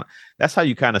how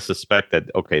you kind of suspect that,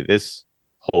 okay, this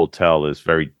hotel is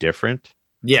very different.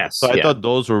 Yes. So I thought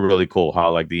those were really cool,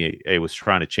 how like it was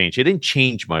trying to change. It didn't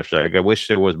change much. Like I wish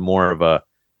there was more of a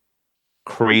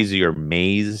crazier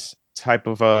maze type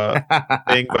of a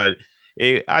thing, but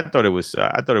I thought it was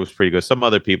pretty good. Some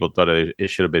other people thought it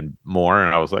should have been more,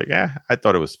 and I was like, yeah, I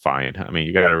thought it was fine. I mean,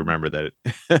 you got to remember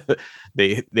that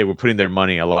they were putting their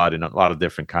money a lot in a lot of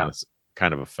different kind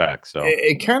of effects. So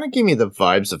it kind of gave me the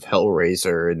vibes of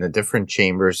Hellraiser and the different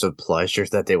chambers of pleasure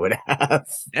that they would have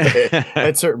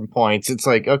at certain points. It's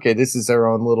like, okay, this is their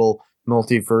own little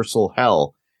multiversal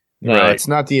hell. Right. It's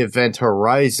not the Event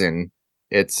Horizon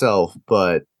itself,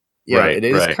 but it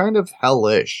is kind of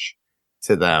hellish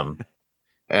to them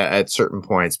at certain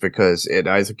points, because it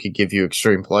either could give you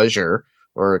extreme pleasure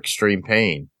or extreme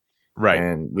pain. Right.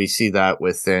 And we see that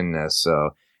within this.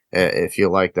 So if you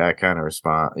like that kind of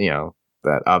response,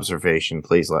 that observation,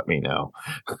 please let me know.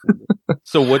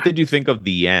 So what did you think of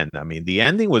the end? I mean, the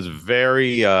ending was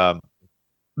very...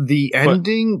 the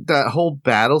ending, that whole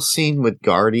battle scene with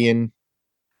Guardian.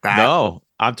 No,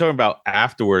 I'm talking about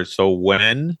afterwards. So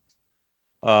when...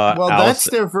 that's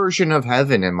their version of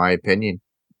heaven, in my opinion.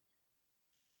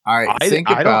 I think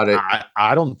about it.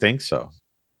 I don't think so.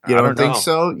 You don't think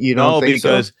so? You don't think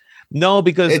so? No,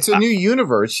 because it's a new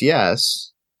universe.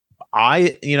 Yes.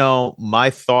 My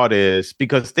thought is,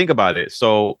 because think about it.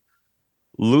 So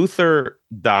Luther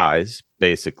dies,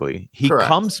 basically. He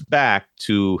comes back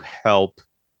to help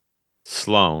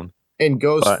Sloan. And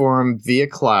goes for him via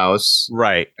Klaus.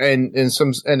 Right. And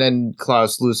then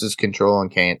Klaus loses control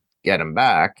and can't get him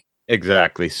back.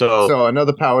 Exactly. So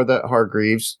another power that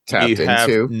Hargreaves tapped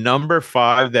into. Number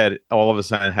 5 that all of a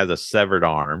sudden has a severed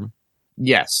arm.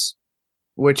 Yes.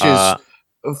 Which is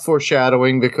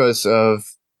foreshadowing, because of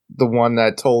the one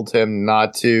that told him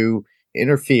not to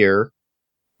interfere.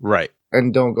 Right.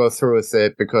 And don't go through with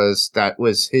it, because that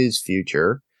was his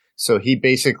future. So he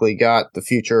basically got the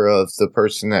future of the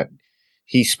person that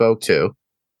he spoke to.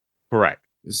 Correct.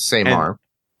 Same arm.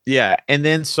 Yeah, and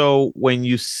then so when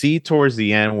you see towards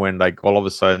the end, when like all of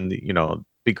a sudden,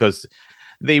 because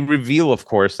they reveal, of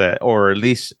course, that, or at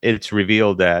least it's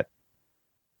revealed that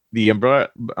the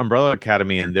Umbrella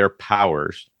Academy and their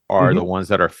powers are the ones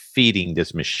that are feeding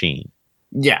this machine.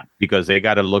 Yeah. Because they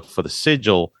got to look for the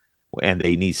sigil, and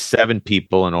they need 7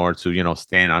 people in order to,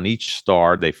 stand on each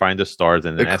star. They find the stars,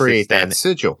 and then to create that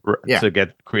sigil.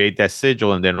 To create that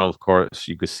sigil, and then of course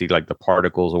you could see like the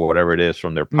particles or whatever it is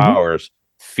from their powers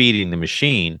feeding the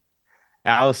machine.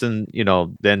 Allison,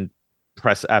 then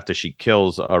press after she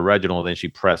kills Reginald, then she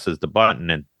presses the button,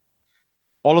 and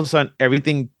all of a sudden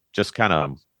everything just kind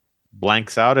of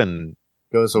blanks out and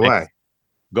goes away.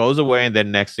 And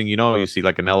then next thing you know, you see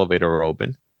like an elevator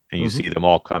open, and you see them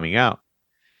all coming out.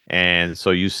 And so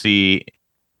you see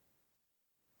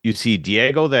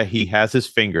Diego, that he has his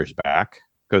fingers back,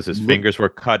 because his fingers were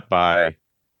cut by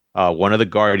one of the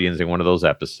Guardians in one of those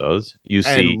episodes. You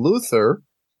see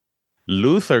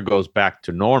Luther goes back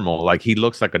to normal. Like, he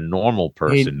looks like a normal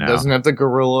person now. He doesn't have the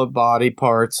gorilla body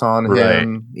parts on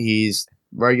him. He's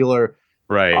regular.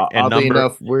 Right. Oddly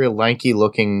enough, we're lanky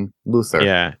looking Luther.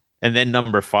 Yeah. And then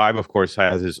number 5, of course,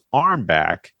 has his arm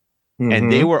back.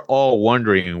 And they were all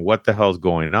wondering what the hell's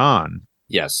going on.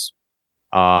 Yes.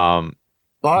 But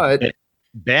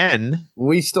Ben.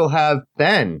 We still have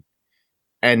Ben.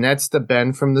 And that's the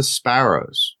Ben from the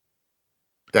Sparrows.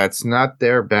 That's not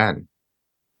their Ben.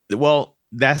 Well,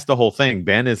 that's the whole thing.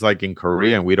 Ben is like in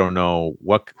Korea, and we don't know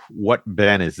what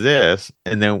Ben is this.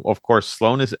 And then, of course,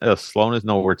 Sloan is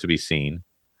nowhere to be seen.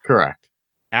 Correct.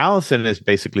 Allison is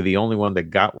basically the only one that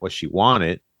got what she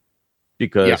wanted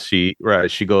because she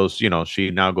goes, she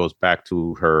now goes back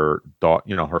to her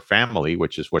daughter, her family,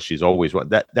 which is what she's always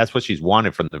that's what she's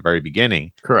wanted from the very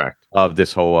beginning. Correct. Of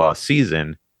this whole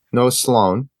season. No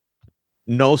Sloan,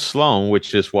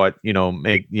 which is what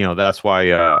that's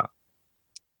why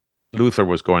Luther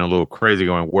was going a little crazy,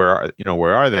 going, where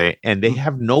are they? And they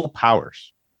have no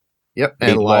powers. Yep,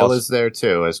 and Lila's there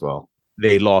too as well.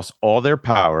 They lost all their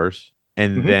powers,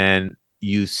 and then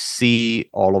you see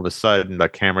all of a sudden the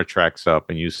camera tracks up,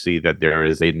 and you see that there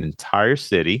is an entire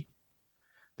city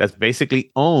that's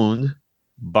basically owned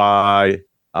by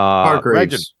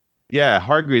Hargreaves.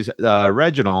 Hargreaves,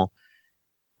 Reginald,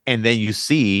 and then you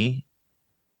see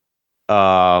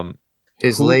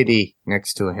his lady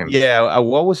next to him. Yeah,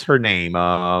 what was her name?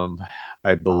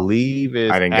 I believe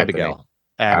is Abigail.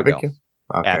 Abigail.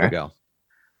 Okay. Abigail.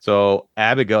 So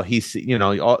Abigail,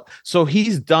 so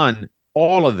he's done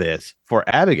all of this for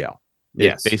Abigail.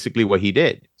 Yes, basically what he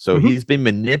did. So he's been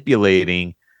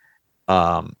manipulating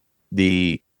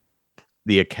the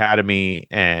academy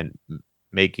and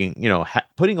making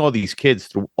putting all these kids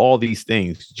through all these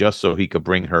things just so he could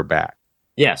bring her back.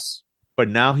 Yes. But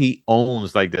now he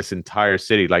owns like this entire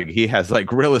city. Like he has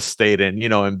like real estate and,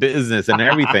 and business and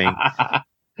everything.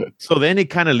 So then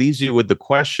it kind of leaves you with the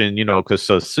question,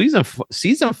 because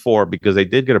season 4, because they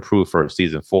did get approved for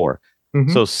season 4.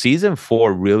 So season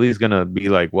 4 really is going to be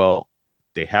like, well,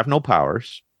 they have no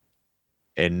powers.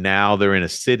 And now they're in a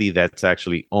city that's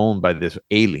actually owned by this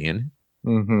alien.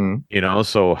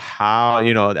 So how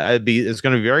it's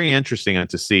going to be very interesting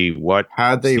to see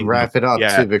how they wrap it up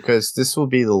too, because this will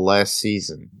be the last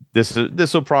season. This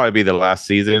will probably be the last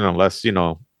season unless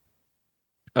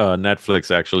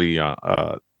Netflix actually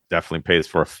definitely pays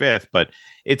for a 5th. But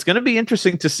it's going to be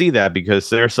interesting to see that, because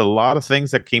there's a lot of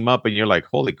things that came up and you're like,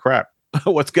 holy crap,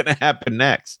 what's going to happen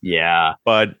next? Yeah,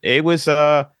 but it was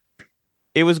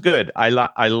good. I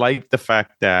like the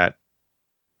fact that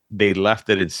they left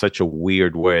it in such a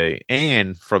weird way,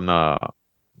 and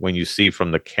when you see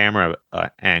from the camera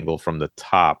angle from the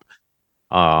top,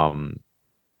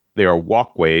 there are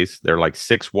walkways. There are like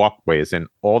 6 walkways, and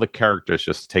all the characters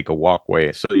just take a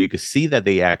walkway, so you can see that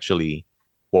they actually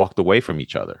walked away from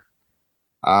each other.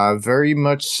 Very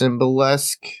much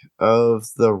symbol-esque of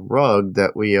the rug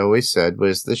that we always said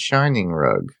was the Shining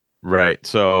rug. Right.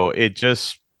 So it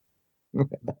just.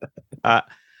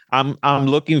 I'm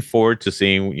looking forward to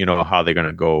seeing how they're going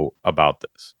to go about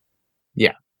this.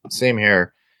 Yeah, same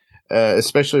here.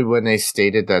 Especially when they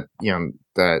stated that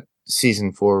that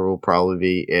season 4 will probably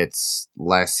be its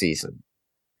last season.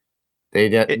 I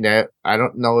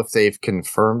don't know if they've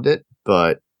confirmed it,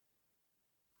 but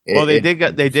they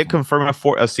did confirm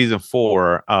a season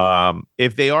 4.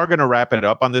 If they are going to wrap it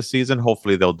up on this season,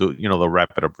 hopefully they'll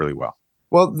wrap it up really well.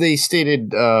 Well, they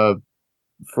stated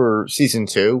for season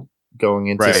 2. Going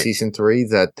into season 3,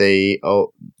 that they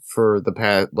for the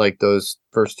past, like those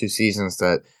first 2 seasons,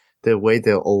 that the way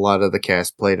that a lot of the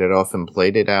cast played it off and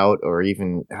played it out, or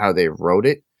even how they wrote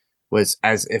it, was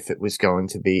as if it was going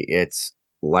to be its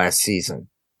last season,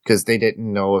 because they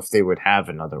didn't know if they would have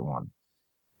another one.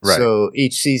 Right. So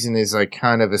each season is like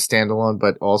kind of a standalone,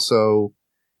 but also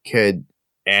could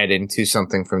add into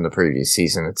something from the previous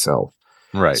season itself.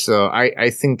 Right. So I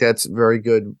think that's a very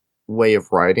good way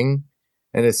of writing,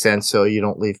 in a sense, so you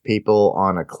don't leave people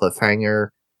on a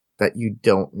cliffhanger that you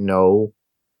don't know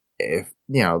if,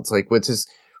 it's like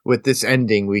with this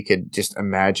ending, we could just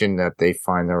imagine that they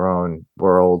find their own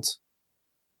world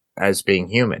as being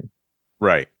human.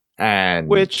 Right. And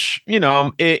which,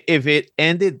 if it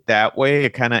ended that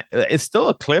way, it's still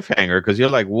a cliffhanger, because you're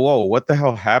like, whoa, what the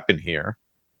hell happened here?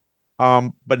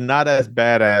 But not as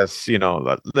bad as,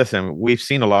 listen, we've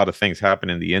seen a lot of things happen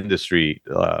in the industry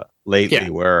lately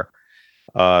where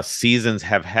seasons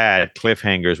have had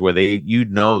cliffhangers where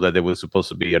that there was supposed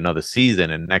to be another season,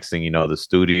 and next thing you know, the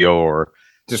studio or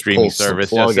streaming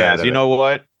service just says, you know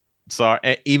what?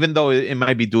 Sorry, even though it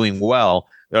might be doing well,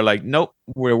 they're like, nope,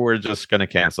 we're just gonna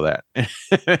cancel that.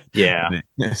 Yeah.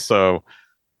 So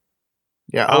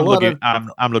yeah,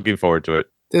 I'm looking forward to it.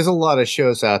 There's a lot of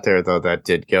shows out there though that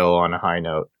did go on a high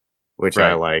note, which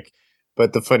I like.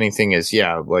 But the funny thing is,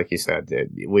 like you said,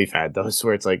 we've had those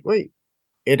where it's like, wait,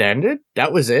 it ended?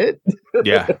 That was it?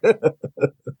 Yeah.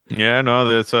 Yeah, no,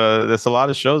 there's a lot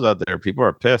of shows out there. People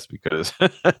are pissed because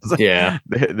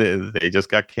they just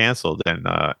got canceled, and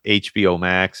HBO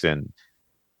Max and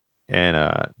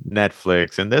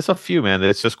Netflix, and there's a few, man.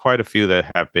 There's just quite a few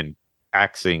that have been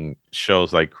axing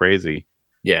shows like crazy.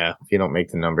 Yeah, if you don't make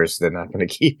the numbers, they're not going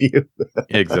to keep you.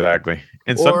 Exactly.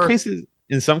 In some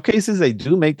cases, they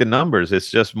do make the numbers. It's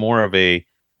just more of a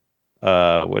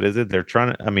what is it? They're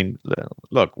trying to. I mean,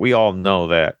 look, we all know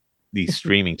that these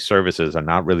streaming services are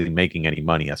not really making any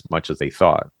money as much as they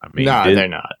thought. I mean, no, they're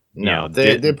not. No,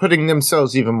 they're putting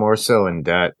themselves even more so in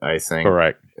debt, I think.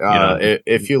 Correct.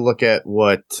 If you look at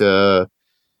what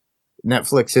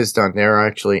Netflix has done, they're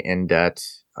actually in debt.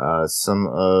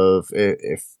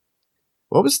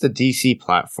 What was the DC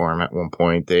platform at one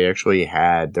point? They actually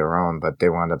had their own, but they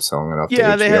wound up selling it off to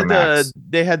HBO Max.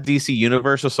 They had DC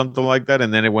Universe or something like that,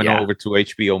 and then it went over to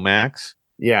HBO Max.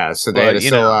 Yeah, so they had to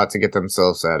sell out to get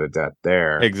themselves out of debt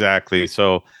there. Exactly.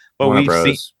 So, but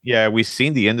we've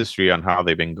seen the industry on how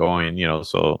they've been going,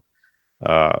 so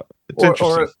it's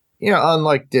interesting.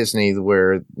 Unlike Disney,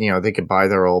 where, they could buy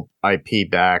their old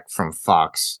IP back from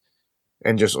Fox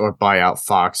or buy out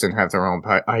Fox and have their own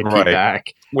IP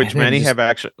back. Which many have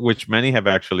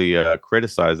actually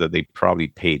criticized that they probably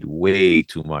paid way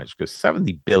too much, because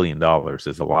 $70 billion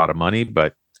is a lot of money,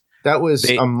 but that was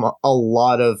a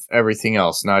lot of everything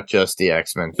else, not just the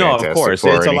X-Men. No, of course,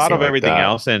 it's a lot of everything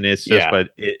else, and it's just, but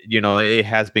it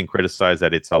has been criticized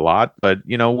that it's a lot. But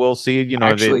we'll see.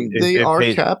 Actually, they are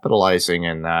capitalizing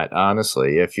in that.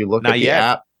 Honestly, if you look at the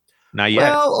app, not yet.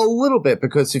 Well, a little bit,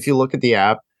 because if you look at the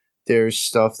app, there's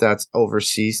stuff that's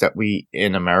overseas that we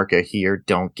in America here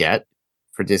don't get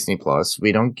for Disney Plus.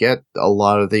 We don't get a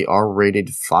lot of the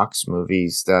R-rated Fox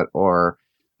movies that are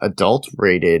adult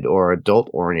rated or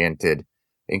adult oriented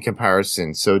in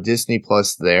comparison. So Disney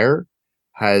Plus there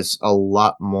has a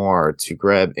lot more to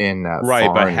grab in that. Right,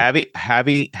 foreign. But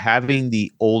having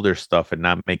the older stuff and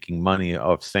not making money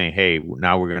of saying, hey,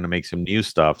 now we're going to make some new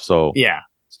stuff. So yeah,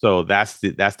 so that's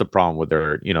the problem with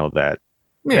their, that.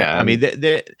 Yeah, I mean,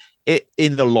 it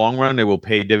in the long run it will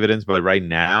pay dividends, but right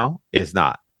now it's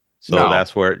not. So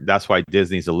that's why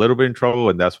Disney's a little bit in trouble,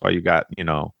 and that's why you got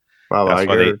Bob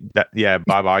Iger.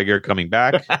 Bob Iger coming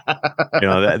back.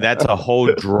 That's a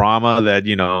whole drama that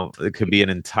it could be an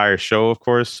entire show, of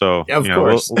course. So of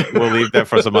course, we'll leave that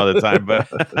for some other time.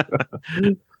 But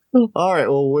all right,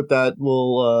 well, with that,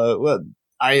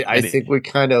 I think we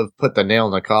kind of put the nail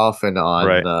in the coffin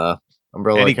on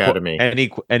Umbrella Academy.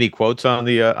 Any quotes on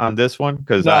the on this one?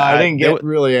 Because I didn't get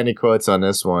really any quotes on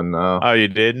this one. Oh, you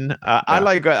didn't? I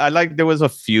like. There was a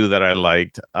few that I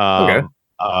liked. Okay.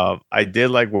 I did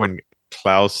like when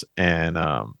Klaus and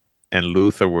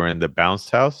Luther were in the bounce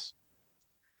house,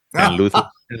 and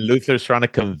Luther's trying to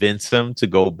convince him to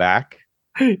go back.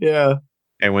 Yeah.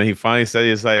 And when he finally said,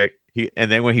 he's like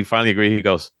then when he finally agreed, he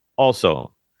goes,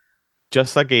 also,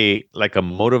 just like a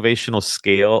motivational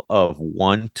scale of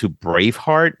 1 to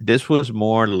Braveheart, this was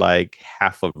more like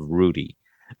half of Rudy.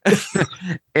 It's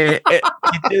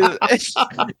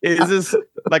just,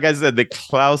 like I said, the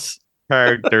Klaus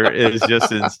character is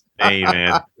just insane,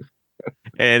 man.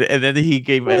 And then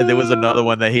there was another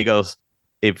one that he goes,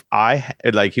 if I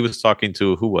he was talking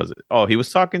to, who was it? Oh, he was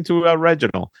talking to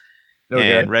Reginald.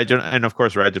 Okay. And Reginald, and of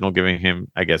course Reginald giving him,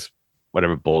 I guess,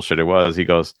 whatever bullshit it was. He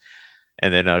goes,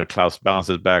 and then Klaus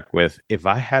bounces back with, if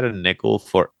I had a nickel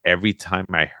for every time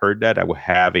I heard that, I would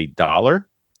have $1,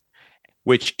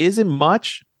 which isn't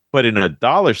much, but in a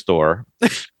dollar store.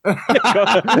 It's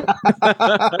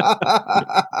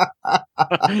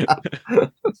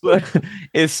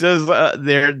just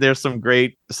there's some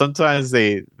great, sometimes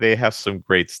they have some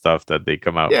great stuff that they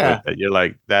come out with that you're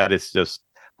like, that is just,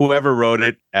 whoever wrote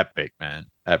it, epic, man,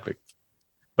 epic.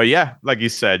 But yeah, like you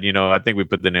said, I think we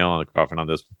put the nail on the coffin on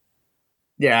this.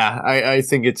 Yeah, I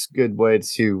think it's a good way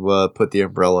to put the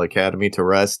Umbrella Academy to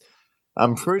rest.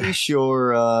 I'm pretty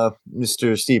sure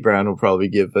Mr. Steve Brown will probably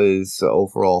give his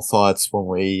overall thoughts when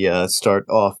we start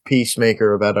off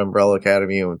Peacemaker about Umbrella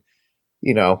Academy and,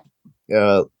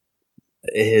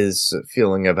 his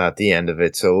feeling about the end of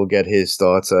it. So we'll get his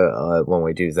thoughts when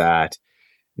we do that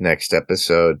next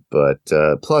episode. But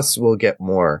plus, we'll get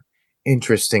more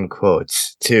interesting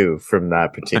quotes, too, from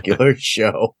that particular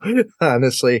show.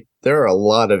 Honestly, there are a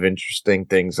lot of interesting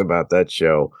things about that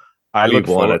show I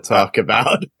want to talk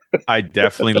about. I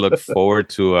definitely look forward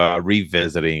to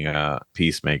revisiting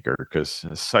Peacemaker, because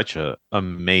it's such an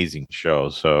amazing show.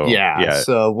 So yeah.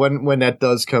 So when that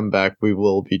does come back, we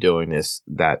will be doing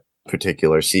that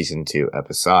particular season 2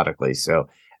 episodically. So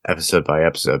episode by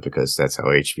episode, because that's how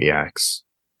HBO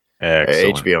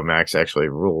Max actually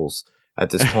rules at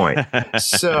this point.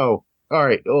 So all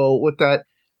right. Well, with that,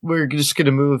 we're just going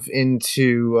to move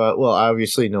into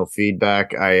obviously no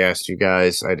feedback. I asked you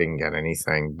guys. I didn't get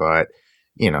anything, but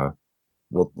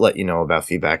we'll let you know about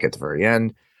feedback at the very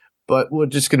end. But we're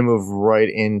just going to move right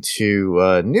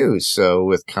into news. So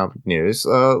with comic news,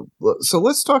 so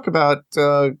let's talk about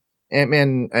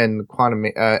Ant-Man and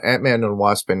Ant-Man and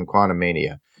Wasp and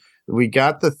Quantumania. We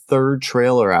got the third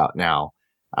trailer out now.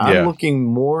 I'm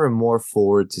looking more and more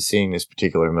forward to seeing this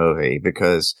particular movie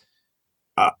because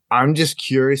I'm just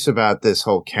curious about this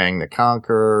whole Kang the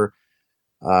Conqueror.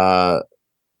 I'm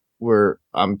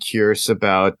curious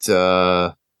about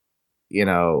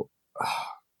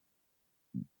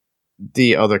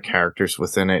the other characters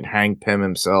within it. Hank Pym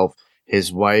himself,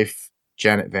 his wife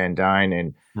Janet Van Dyne,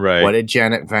 and what did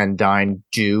Janet Van Dyne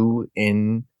do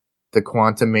in the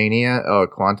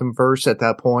Quantumverse at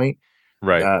that point?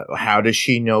 Right. How does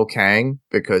she know Kang?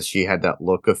 Because she had that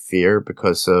look of fear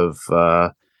because of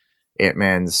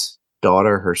Ant-Man's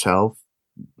daughter herself,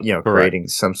 creating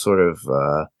some sort of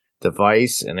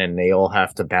device, and then they all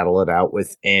have to battle it out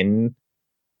within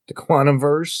the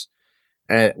Quantumverse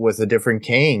with a different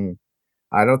Kang.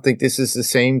 I don't think this is the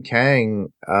same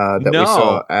Kang that we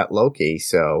saw at Loki.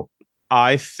 So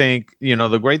I think,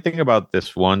 the great thing about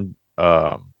this one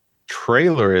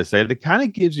trailer is that it kind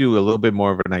of gives you a little bit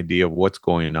more of an idea of what's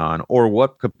going on or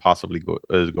what could possibly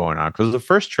is going on. Because the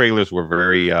first trailers were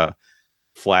very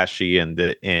flashy and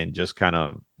just kind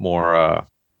of more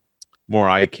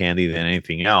eye candy than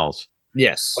anything else.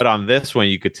 Yes. But on this one,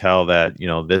 you could tell that,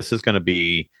 this is going to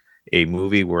be a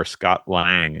movie where Scott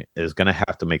Lang is going to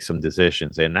have to make some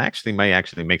decisions and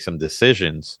might make some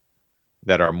decisions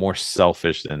that are more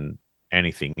selfish than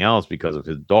anything else because of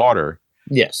his daughter.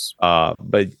 Yes.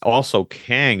 But also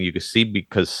Kang, you can see,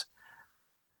 because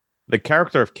the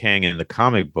character of Kang in the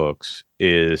comic books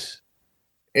is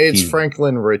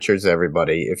Franklin Richards,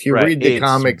 everybody. If you read the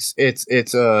comics, it's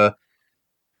an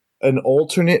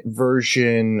alternate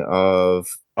version of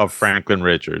Franklin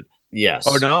Richards. Yes.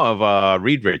 Oh no, of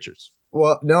Reed Richards.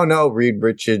 Well, no, Reed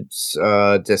Richards'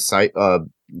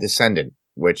 descendant,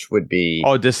 which would be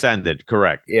descendant,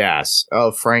 correct? Yes,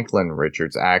 of Franklin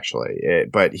Richards, actually.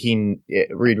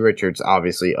 Reed Richards,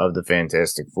 obviously of the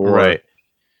Fantastic Four, right?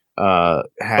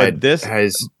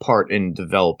 Has part in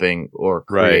developing or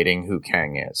creating who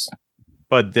Kang is.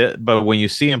 But when you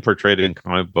see him portrayed in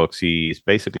comic books, he's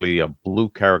basically a blue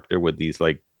character with these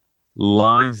like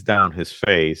lines down his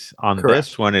face. On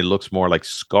this one, it looks more like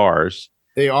scars.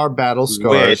 They are battle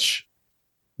scars.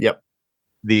 Yep.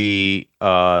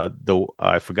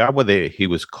 I forgot what he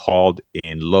was called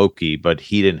in Loki, but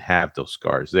he didn't have those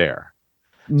scars there.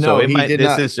 No, he did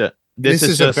not. This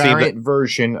is a variant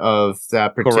version of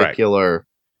that particular.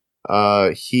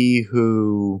 He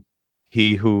who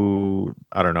I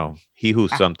don't know. He who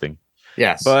something.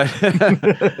 Yes.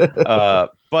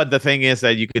 But the thing is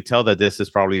that you could tell that this is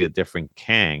probably a different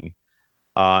Kang.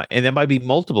 And there might be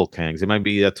multiple Kangs. There might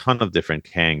be a ton of different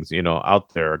Kangs,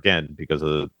 out there again because of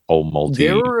the whole multiverse.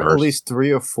 There were at least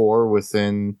 3 or 4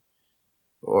 within,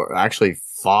 or actually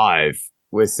 5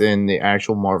 within the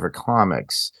actual Marvel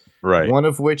comics. Right. One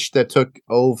of which that took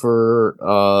over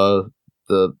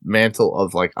the mantle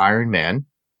of like Iron Man.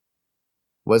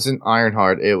 Wasn't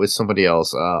Ironheart, it was somebody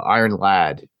else. Iron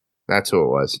Lad. That's who it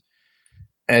was.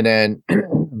 And then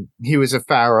he was a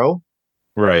pharaoh.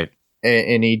 Right.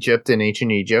 In Egypt, in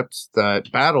ancient Egypt,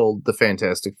 that battled the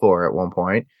Fantastic Four at one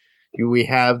point. We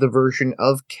have the version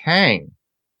of Kang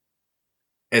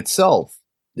itself.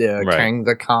 Kang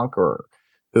the Conqueror,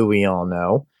 who we all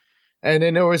know. And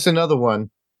then there was another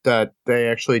one that they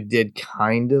actually did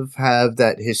kind of have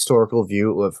that historical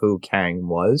view of who Kang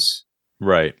was.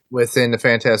 Right. Within the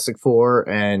Fantastic Four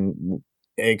and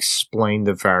explain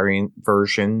the variant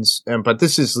versions. But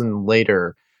this is in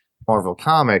later Marvel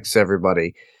comics,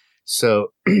 everybody. So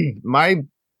my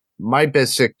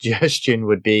best suggestion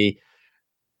would be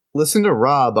listen to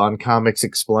Rob on Comics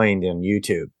Explained on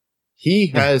YouTube. He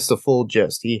has the full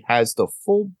gist. He has the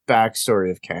full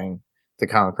backstory of Kang the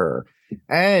Conqueror.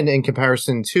 And in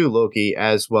comparison to Loki,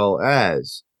 as well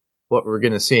as what we're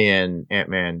going to see in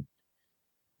Ant-Man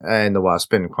and the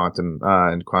Wasp and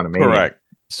Quantumania. Correct.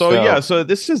 So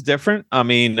this is different. I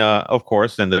mean, of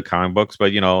course, than the comic books,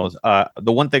 but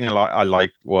the one thing I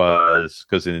liked was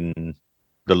because in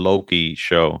the Loki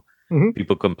show,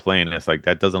 people complain it's like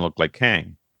that doesn't look like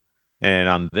Kang, and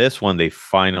on this one they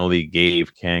finally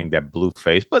gave Kang that blue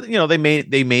face. But they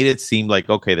made it seem like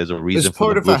okay, there's a reason. It was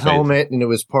part of a helmet, and it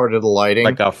was part of the lighting,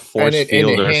 like a force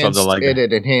field or something like that.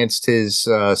 It enhanced his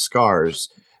scars.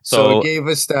 So it gave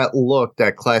us that look,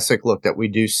 that classic look that we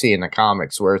do see in the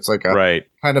comics, where it's like a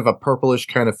kind of a purplish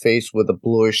kind of face with a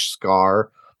bluish scar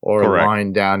or a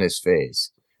line down his face.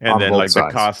 And then like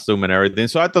sides. The costume and everything.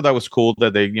 So I thought that was cool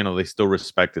that they still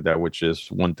respected that, which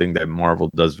is one thing that Marvel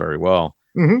does very well.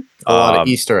 A lot of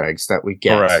Easter eggs that we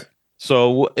get. Correct.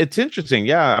 So it's interesting.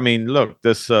 Yeah, I mean, look,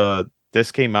 this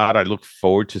came out. I look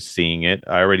forward to seeing it.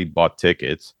 I already bought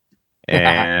tickets,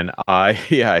 and I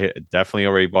definitely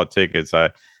already bought tickets.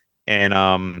 I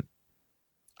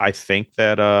think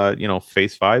that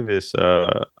Phase 5 is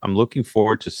I'm looking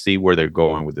forward to see where they're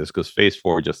going with this, because Phase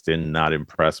 4 just did not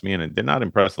impress me, and it did not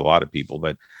impress a lot of people,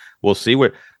 but we'll see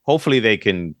where hopefully they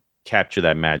can capture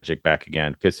that magic back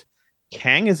again, because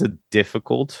Kang is a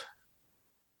difficult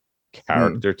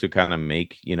character to kind of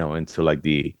make, into like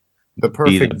the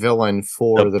perfect villain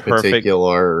for the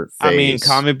particular phase. I mean,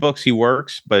 comic books, he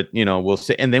works, but we'll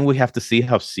see. And then we have to see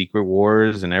how Secret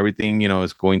Wars and everything,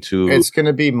 is going to. It's going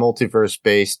to be multiverse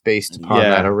based upon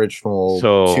that original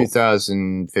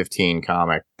 2015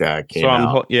 comic that came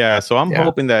out. So I'm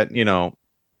hoping that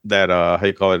that how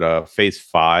you call it, Phase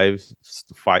 5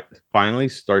 finally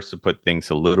starts to put things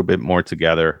a little bit more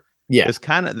together. Yeah, there's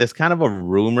kind of a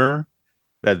rumor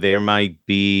that there might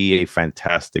be a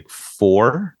Fantastic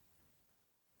Four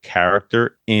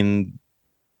character in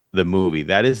the movie.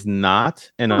 That is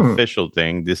not an official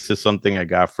thing. This is something I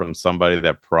got from somebody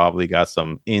that probably got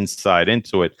some insight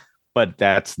into it, but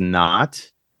that's not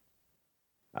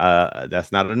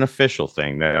an official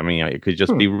thing. It could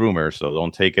just be rumors, so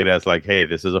don't take it as like, hey,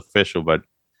 this is official. But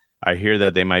I hear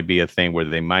that there might be a thing where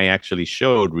they might actually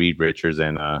show Reed Richards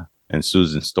and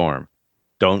Susan Storm.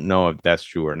 Don't know if that's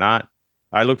true or not.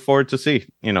 I look forward to see,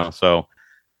 so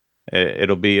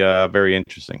it'll be very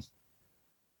interesting.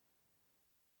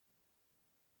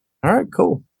 All right,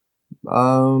 cool.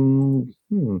 All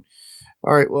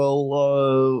right,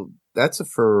 well, that's it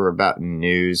for about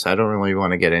news. I don't really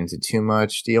want to get into too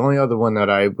much. The only other one that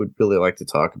I would really like to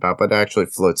talk about, but actually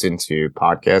floats into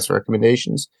podcast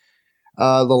recommendations,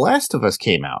 The Last of Us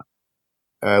came out,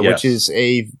 which is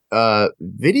a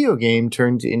video game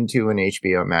turned into an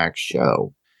HBO Max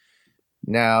show.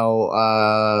 Now,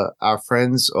 our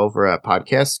friends over at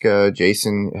Podcastica,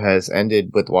 Jason has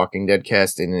ended with Walking Dead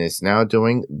cast and is now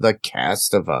doing The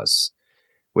Cast of Us,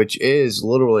 which is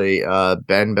literally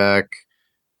Ben Beck,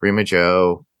 Rima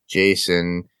Joe,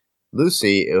 Jason,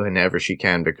 Lucy, whenever she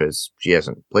can because she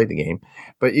hasn't played the game.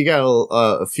 But you got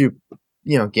a few,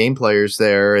 game players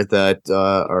there that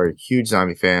are huge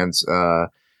zombie fans,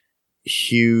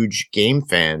 huge game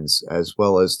fans, as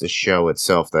well as the show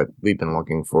itself that we've been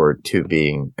looking forward to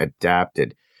being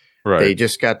adapted. Right. They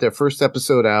just got their first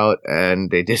episode out and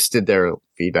they just did their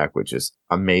feedback, which is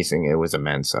amazing. It was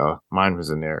immense. So mine was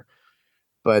in there,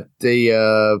 but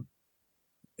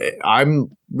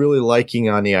I'm really liking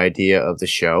on the idea of the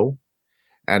show,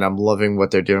 and I'm loving what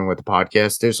they're doing with the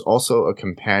podcast. There's also a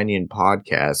companion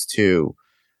podcast too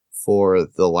for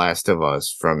The Last of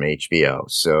Us from HBO.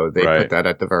 So they put that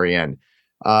at the very end.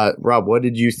 Rob, what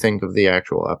did you think of the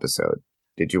actual episode?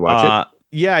 Did you watch it?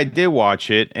 Yeah, I did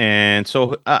watch it. And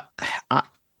so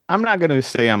I'm not going to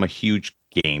say I'm a huge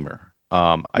gamer.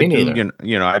 Me neither.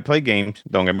 I play games.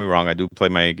 Don't get me wrong. I do play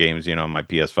my games, on my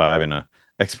PS5 and a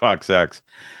Xbox X.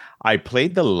 I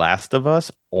played The Last of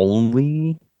Us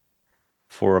only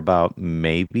for about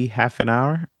maybe half an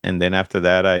hour, and then after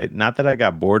that, not that I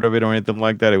got bored of it or anything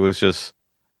like that. It was just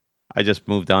I just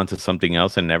moved on to something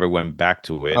else and never went back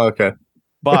to it. Okay.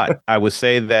 But I would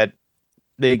say that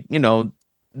they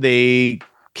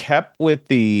kept with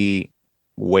the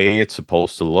way it's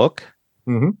supposed to look.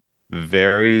 Mm-hmm.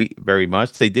 Very, very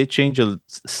much. They did change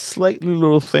slightly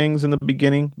little things in the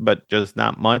beginning, but just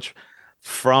not much.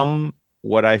 From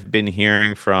what I've been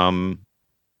hearing from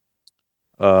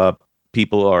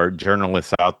people or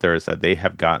journalists out there, is that they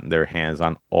have gotten their hands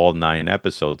on all 9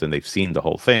 episodes and they've seen the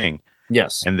whole thing.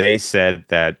 Yes. And they said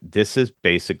that this is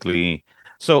basically...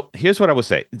 So here's what I would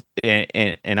say.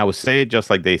 And I would say it just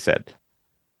like they said.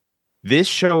 This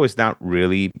show is not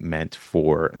really meant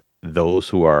for those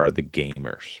who are the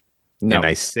gamers. No. And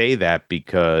I say that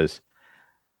because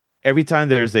every time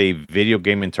there's a video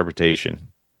game interpretation...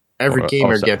 Every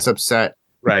gamer gets upset.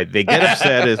 Right. They get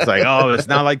upset. It's like, oh, it's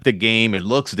not like the game. It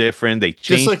looks different. They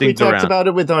change things around. Just like we talked about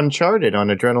it with Uncharted on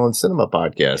Adrenaline Cinema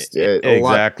podcast.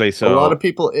 Exactly. A lot of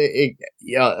people,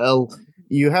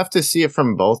 you have to see it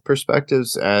from both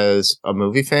perspectives as a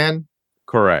movie fan.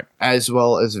 Correct. As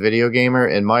well as a video gamer.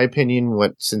 In my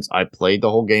opinion, since I played the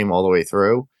whole game all the way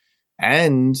through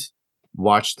and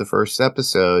watched the first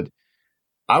episode,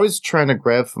 I was trying to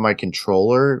grab for my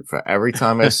controller for every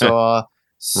time I saw...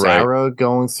 Sarah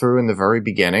going through in the very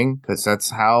beginning, because that's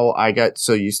how I got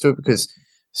so used to it, because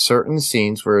certain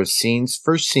scenes were scenes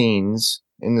for scenes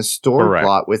in the story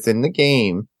plot within the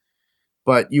game,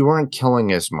 but you weren't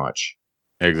killing as much.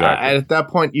 Exactly. At that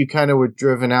point, you kind of were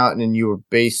driven out and then you were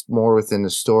based more within the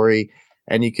story,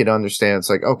 and you could understand it's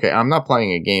like, okay, I'm not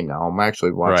playing a game now. I'm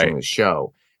actually watching the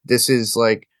show. This is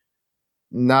like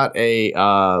not a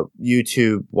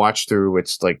YouTube watch through.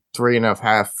 It's like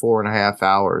 4.5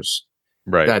 hours.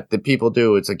 Right. That the people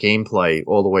do. It's a gameplay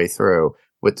all the way through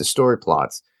with the story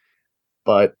plots.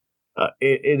 But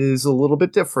it is a little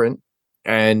bit different.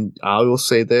 And I will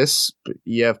say this,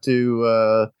 you have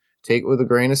to take it with a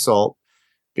grain of salt,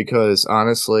 because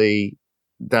honestly,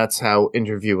 that's how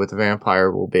Interview with the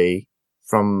Vampire will be,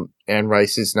 from Anne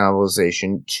Rice's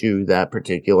novelization to that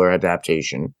particular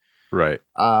adaptation. Right.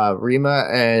 Rima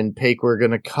and Paik were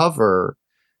going to cover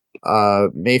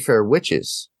Mayfair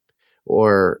Witches,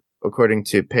 or according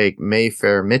to Paik,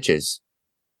 Mayfair Mitches.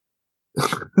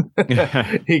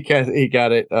 he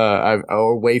got it.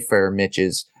 Or Wayfair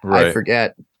Mitches. Right. I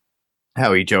forget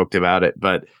how he joked about it,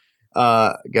 but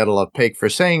gotta love Paik for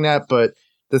saying that. But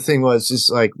the thing was,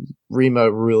 just like, Rima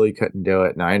really couldn't do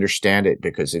it, and I understand it,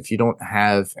 because if you don't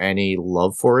have any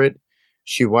love for it,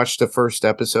 she watched the first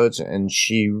episode and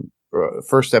she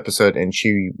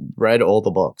read all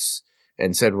the books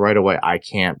and said right away, I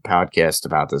can't podcast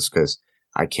about this because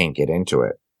I can't get into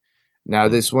it. Now,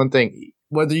 this one thing,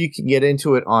 whether you can get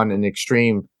into it on an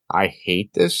extreme, I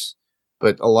hate this,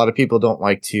 but a lot of people don't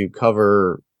like to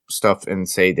cover stuff and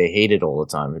say they hate it all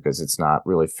the time, because it's not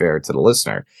really fair to the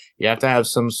listener. You have to have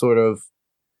some sort of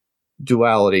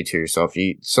duality to yourself.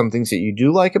 Some things that you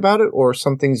do like about it, or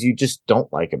some things you just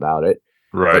don't like about it,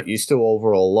 right? But you still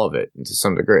overall love it to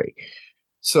some degree.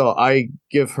 So I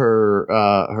give her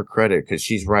her credit, because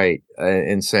she's right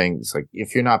in saying, it's like,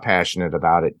 if you're not passionate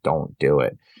about it, don't do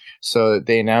it. So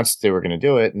they announced they were going to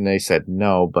do it, and they said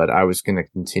no, but I was going to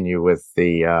continue with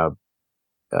the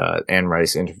Anne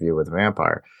Rice Interview with a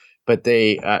Vampire. But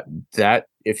they that,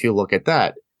 if you look at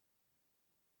that,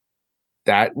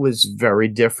 that was very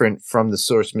different from the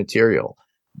source material.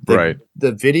 Right.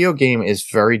 The video game is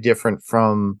very different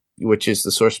from, which is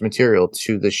the source material,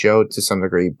 to the show to some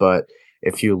degree. But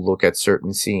if you look at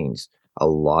certain scenes, a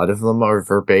lot of them are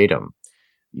verbatim.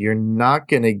 You're not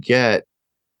going to get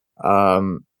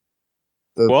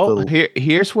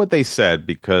here's what they said,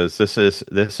 because this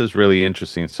is really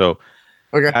interesting. So,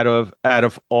 okay, out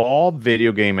of all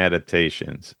video game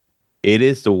adaptations, it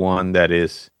is the one that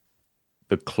is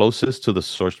the closest to the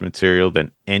source material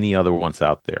than any other ones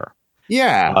out there.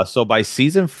 Yeah. So by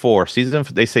season 4,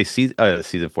 they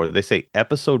say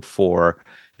episode 4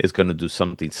 is going to do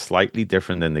something slightly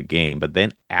different than the game, but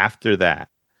then after that,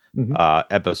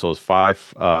 episodes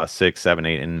 5, 6, 7,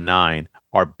 8, and 9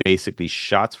 are basically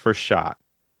shots for shot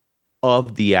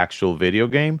of the actual video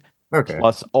game. Okay.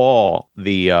 Plus all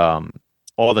the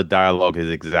dialogue is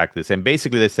exactly the same.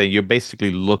 Basically, they say you're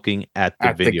basically looking at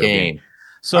the video game.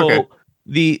 So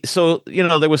they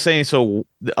were saying, so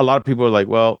a lot of people are like,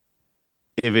 well,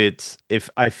 if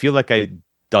I feel like I've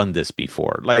done this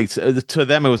before, like, to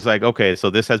them it was like, okay, so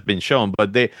this has been shown,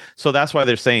 but so that's why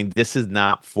they're saying this is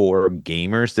not for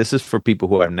gamers. This is for people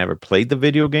who have never played the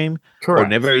video game. Correct. Or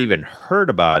never even heard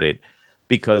about it,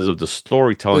 because of the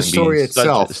storytelling. The story being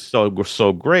itself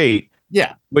so great.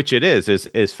 Yeah, which it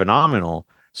is phenomenal.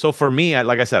 So for me,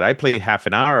 like I said, I played half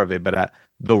an hour of it, but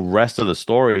the rest of the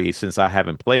story, since I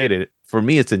haven't played it, for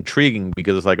me it's intriguing,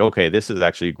 because it's like, okay, this is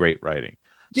actually great writing.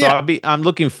 So yeah. I'm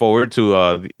looking forward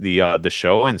to the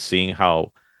show and seeing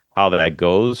how that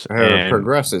goes and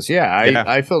progresses. Yeah,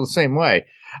 I feel the same way.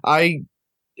 I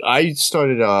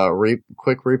started a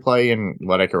quick replay, and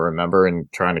what I can remember,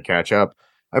 and trying to catch up.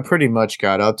 I pretty much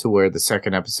got up to where the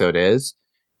second episode is.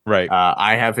 Right.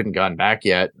 I haven't gone back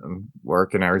yet.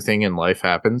 Work and everything, and life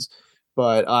happens.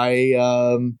 But as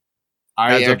of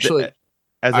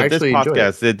this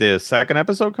podcast, did the second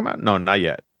episode come out? No, not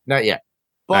yet. Not yet.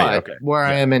 But where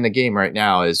I am in the game right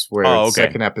now is where the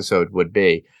second episode would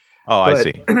be. Oh, but I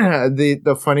see.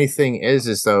 The funny thing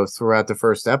is though, throughout the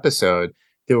first episode,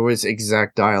 there was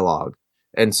exact dialogue.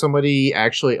 And somebody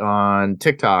actually on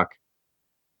TikTok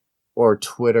or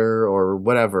Twitter or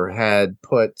whatever had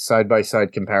put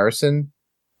side-by-side comparison.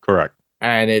 Correct.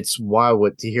 And it's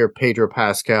wild to hear Pedro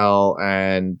Pascal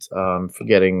and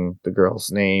forgetting the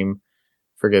girl's name.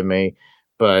 Forgive me.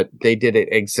 But they did it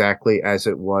exactly as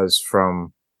it was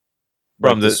from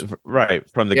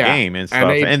the game and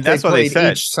stuff. And that's what they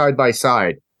said. Each side by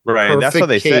side. Right. And that's what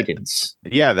they cadence.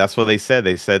 Said. Yeah, that's what they said.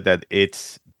 They said that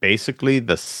it's basically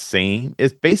the same.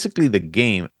 It's basically the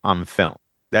game on film.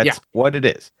 That's what it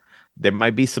is. There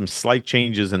might be some slight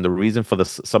changes, and the reason for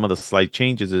some of the slight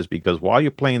changes is because while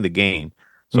you're playing the game,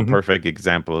 so perfect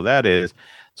example of that is,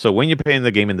 so when you're playing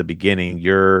the game in the beginning,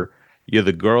 you're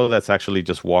the girl that's actually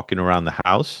just walking around the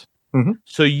house.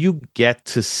 So you get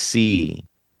to see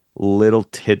little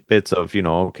tidbits of,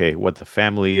 what the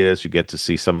family is. You get to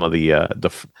see some of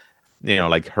the you know,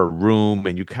 like her room,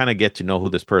 and you kind of get to know who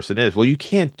this person is. Well, you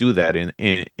can't do that in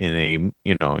a,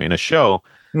 you know, in a show.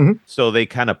 Mhm. So they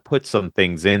kind of put some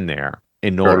things in there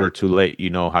in Sure. order to let you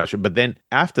know how she, but then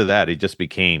after that it just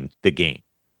became the game,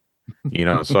 you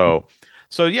know. So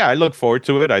yeah, I look forward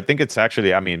to it. I think it's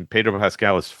actually, I mean, Pedro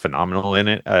Pascal is phenomenal in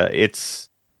it. It's,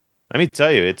 let me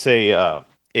tell you, it's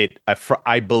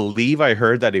I believe I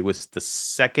heard that it was the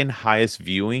second highest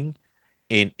viewing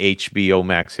in HBO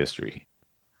Max history.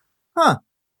 Huh.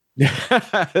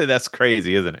 That's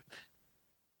crazy, isn't it?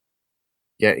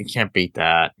 Yeah, you can't beat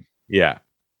that. Yeah.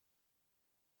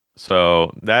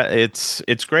 So that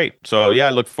it's great. So yeah,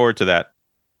 I look forward to that.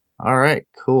 All right,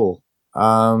 cool.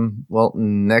 Well,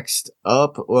 next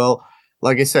up, well,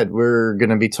 like I said, we're going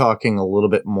to be talking a little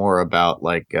bit more about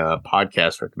like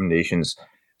podcast recommendations.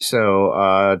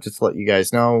 So just to let you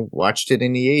guys know, watched it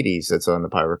in the 80s. That's on the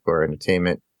Pirate Core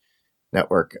Entertainment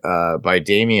Network by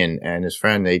Damien and his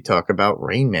friend. They talk about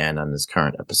Rain Man on this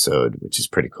current episode, which is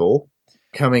pretty cool.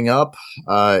 Coming up,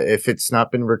 if it's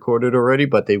not been recorded already,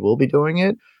 but they will be doing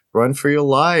it, Run for Your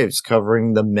Lives,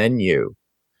 covering The Menu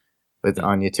with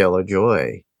Anya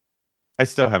Taylor-Joy. I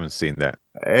still haven't seen that.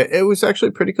 It was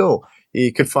actually pretty cool.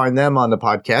 You could find them on the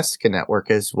Podcastica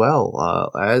Network as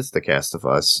well as The Cast of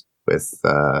Us with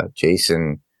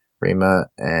Jason, Rima,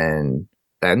 and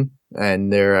Ben.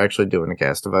 And they're actually doing The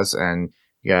Cast of Us. And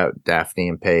you got Daphne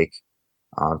and Paik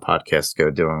on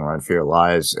Podcastica doing Run for Your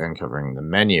Lives and covering The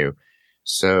Menu.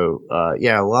 So,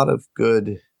 yeah, a lot of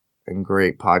good and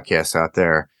great podcasts out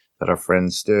there that our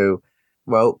friends do.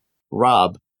 Well,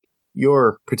 Rob,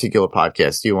 your particular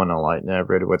podcast, do you want to enlighten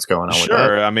everybody what's going on with that?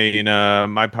 Sure. I mean,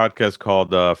 my podcast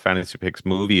called Fantasy Picks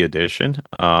Movie Edition.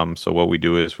 So what we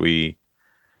do is we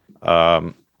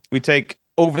take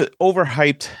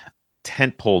overhyped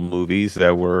tentpole movies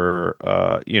that were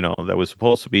that was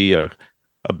supposed to be a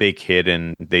big hit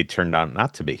and they turned out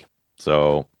not to be.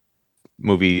 So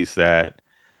movies that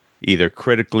either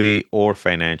critically or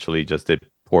financially just did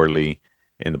poorly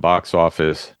in the box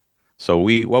office. So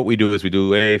what we do is we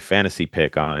do a fantasy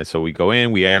pick on it. So we go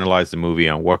in, we analyze the movie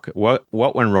on what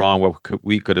went wrong,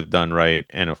 we could have done right,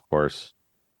 and of course,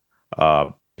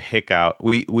 pick out.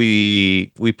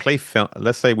 We play film.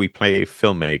 Let's say we play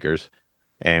filmmakers,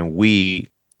 and we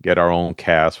get our own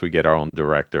cast, we get our own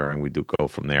director, and we do go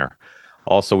from there.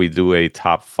 Also, we do a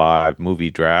top 5 movie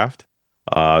draft.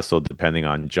 So depending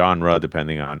on genre,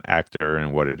 depending on actor,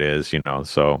 and what it is, you know.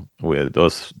 So with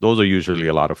those are usually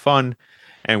a lot of fun.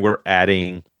 And we're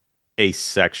adding a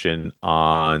section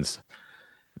on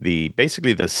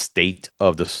basically the state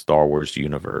of the Star Wars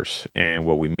universe. And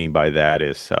what we mean by that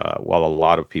is, while a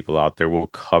lot of people out there will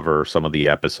cover some of the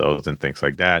episodes and things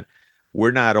like that,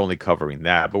 we're not only covering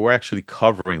that, but we're actually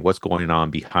covering what's going on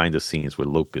behind the scenes with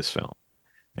Lucasfilm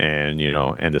and, you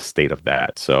know, and the state of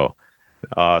that. So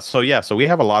we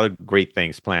have a lot of great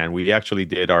things planned. We actually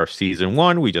did our season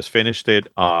 1. We just finished it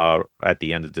at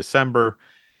the end of December.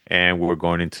 And we're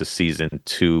going into season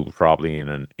 2 probably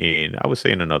in I would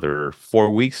say in another 4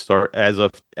 weeks. Or as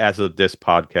of this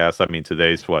podcast, I mean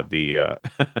today's what the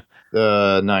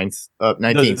 19th.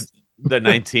 The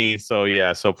 19th. So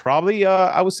yeah, so probably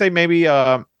I would say maybe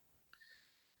I'm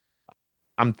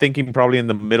thinking probably in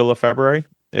the middle of February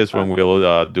is when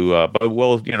we'll do. But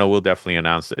we'll definitely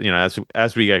announce it. You know,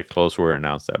 as we get closer, we'll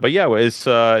announce that. But yeah, it's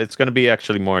going to be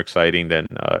actually more exciting than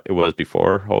it was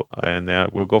before, and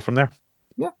we'll go from there.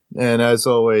 Yeah, and as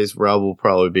always, Rob will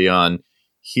probably be on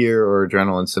here or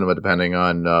Adrenaline Cinema, depending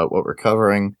on what we're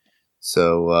covering.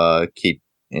 So keep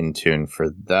in tune for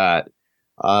that.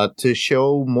 To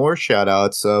show more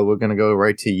shout-outs, we're going to go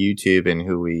right to YouTube and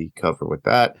who we cover with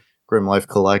that. Grim Life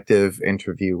Collective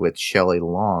interview with Shelley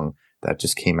Long. That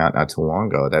just came out not too long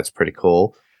ago. That's pretty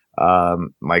cool.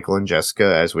 Michael and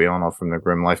Jessica, as we all know from the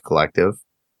Grim Life Collective,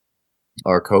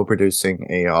 are co-producing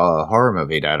a horror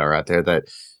movie that are out there that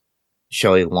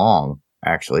Shelley Long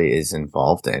actually is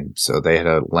involved in. So they had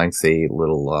a lengthy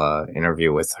little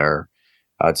interview with her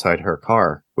outside her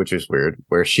car, which is weird,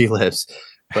 where she lives.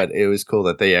 But it was cool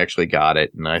that they actually got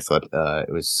it, and I thought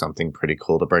it was something pretty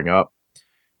cool to bring up.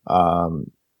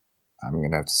 I'm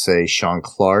going to have to say Sean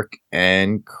Clark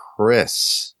and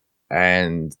Chris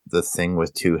and the Thing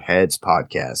with Two Heads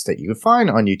podcast that you can find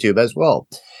on YouTube as well.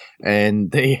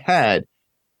 And they had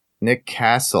Nick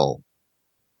Castle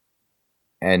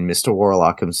and Mr.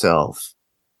 Warlock himself,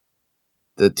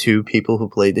 the two people who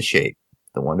played the Shape.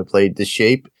 The one who played the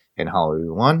Shape in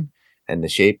Halloween 1 and the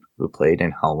Shape who played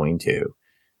in Halloween 2.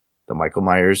 The Michael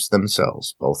Myers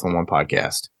themselves, both on one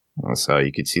podcast. So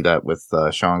you could see that with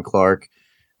Sean Clark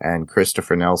and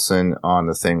Christopher Nelson on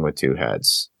the Thing with Two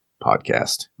Heads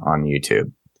podcast on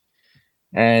YouTube.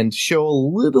 and show a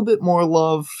little bit more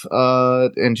love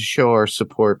and to show our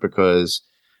support, because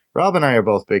Rob and I are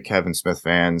both big Kevin Smith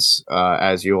fans.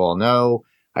 As you all know,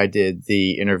 I did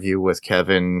the interview with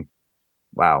Kevin,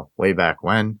 way back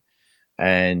when.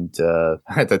 And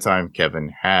at the time,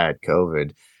 Kevin had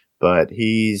COVID. But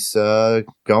he's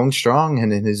going strong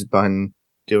and has been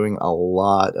doing a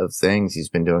lot of things. He's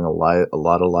been doing a lot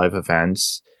of live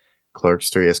events. Clerks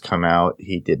 3 has come out.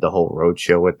 He did the whole road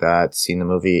show with that. Seen the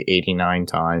movie 89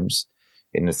 times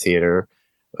in the theater.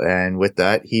 And with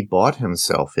that, he bought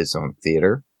himself his own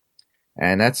theater.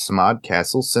 And that's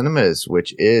Smodcastle Cinemas,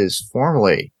 which is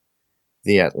formerly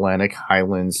the Atlantic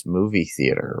Highlands Movie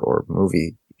Theater or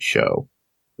movie show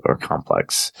or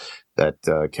complex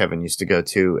that Kevin used to go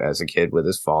to as a kid with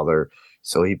his father.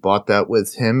 So he bought that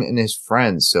with him and his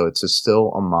friends. So it's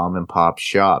still a mom and pop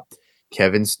shop.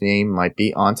 Kevin's name might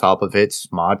be on top of it.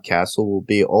 Smodcastle will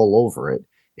be all over it.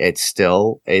 It's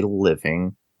still a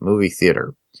living movie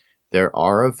theater. There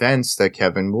are events that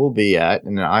Kevin will be at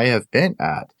and I have been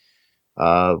at.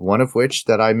 One of which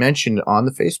that I mentioned on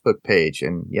the Facebook page.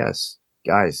 And yes,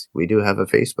 guys, we do have a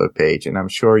Facebook page, and I'm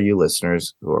sure you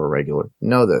listeners who are regular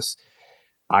know this.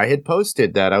 I had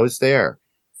posted that I was there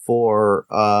for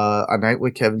a night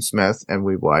with Kevin Smith, and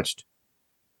we watched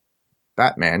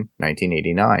Batman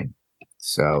 1989.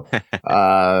 So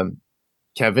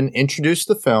Kevin introduced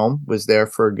the film, was there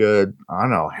for a good,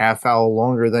 half hour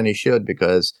longer than he should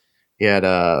because he had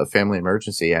a family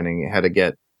emergency and he had to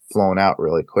get flown out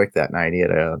really quick that night. He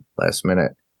had a last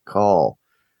minute call.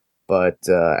 But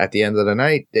at the end of the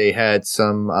night, they had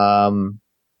some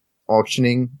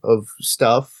auctioning of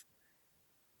stuff,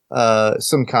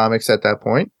 some comics at that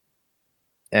point.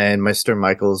 And Mr.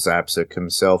 Michael Zapsik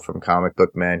himself from Comic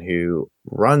Book Man, who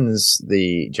runs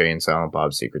the Jay and Silent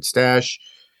Bob Secret Stash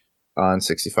on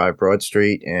 65 Broad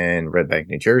Street in Red Bank,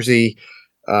 New Jersey,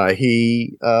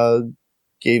 he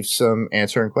gave some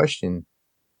answer and question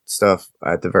stuff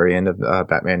at the very end of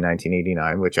Batman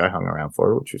 1989, which I hung around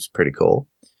for, which was pretty cool.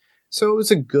 So it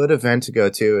was a good event to go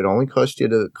to. It only cost you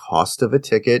the cost of a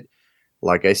ticket.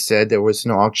 Like I said, there was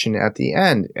an auction at the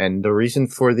end. And the reason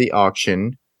for the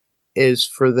auction is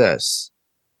for this.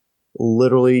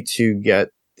 Literally to get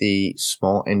the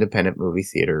small independent movie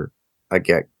theater a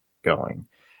get going.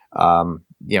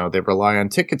 They rely on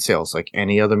ticket sales like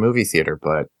any other movie theater,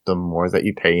 but the more that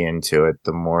you pay into it,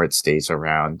 the more it stays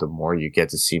around, the more you get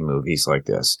to see movies like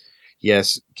this.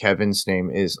 Yes, Kevin's name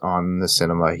is on the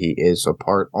cinema. He is a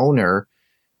part owner,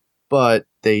 but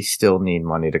they still need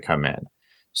money to come in.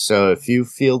 So if you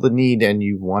feel the need and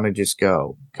you want to just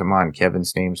go, come on,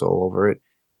 Kevin's name's all over it.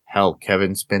 Hell,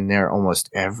 Kevin's been there almost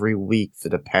every week for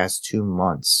the past 2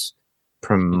 months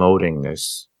promoting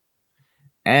this.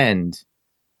 And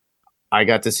I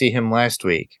got to see him last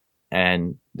week.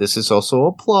 And this is also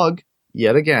a plug,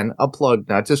 yet again, a plug,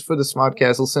 not just for the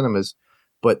Smodcastle Cinemas,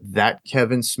 but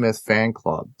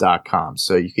thatkevinsmithfanclub.com.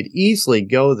 So you could easily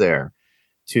go there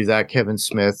to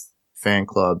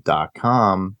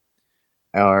thatkevinsmithfanclub.com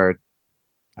or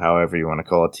however you want to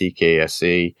call it,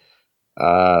 TKSC.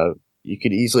 You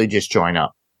could easily just join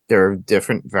up. There are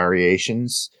different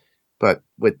variations, but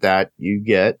with that, you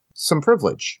get some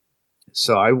privilege.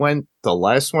 So the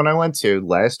last one I went to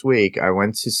last week, I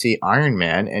went to see Iron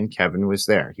Man and Kevin was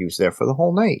there. He was there for the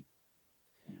whole night.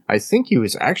 I think he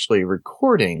was actually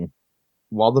recording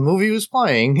while the movie was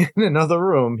playing in another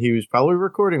room. He was probably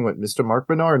recording with Mr. Mark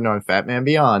Bernard on Fat Man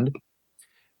Beyond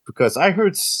because I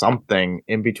heard something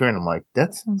in between. I'm like,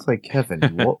 that sounds like Kevin.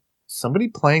 What? Somebody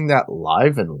playing that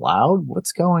live and loud?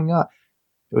 What's going on?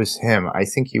 It was him. I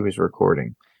think he was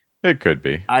recording. It could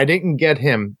be. I didn't get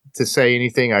him to say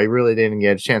anything. I really didn't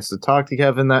get a chance to talk to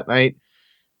Kevin that night.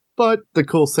 But the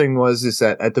cool thing is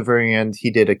that at the very end,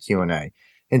 he did a Q&A.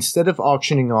 Instead of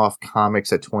auctioning off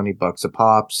comics at $20 a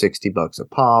pop, $60 a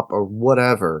pop, or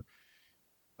whatever,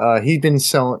 he'd been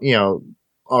selling,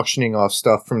 auctioning off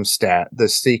stuff from the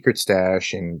Secret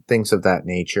Stash and things of that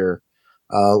nature.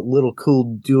 Little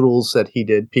cool doodles that he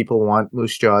did. People want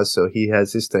Moose Jaws, so he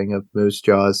has his thing of Moose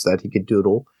Jaws that he could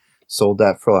doodle. Sold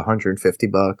that for $150,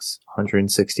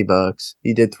 $160.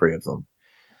 He did 3 of them.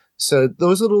 So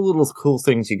those are the little cool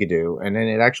things you could do, and then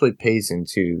it actually pays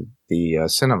into the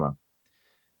cinema.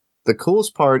 The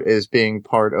coolest part is being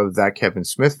part of that Kevin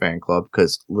Smith fan club,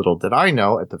 because little did I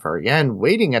know at the very end,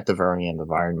 waiting at the very end of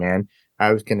Iron Man,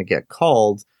 I was going to get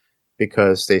called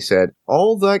because they said,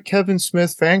 all that Kevin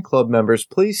Smith fan club members,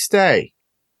 please stay.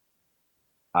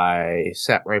 I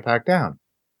sat right back down.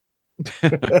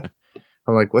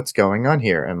 I'm like, what's going on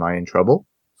here? Am I in trouble?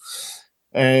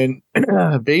 And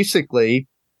basically,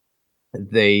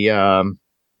 they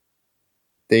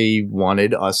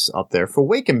wanted us up there for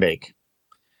Wake and Bake.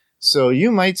 So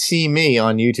you might see me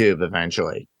on YouTube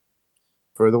eventually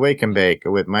for the Wake and Bake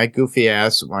with my goofy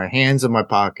ass, my hands in my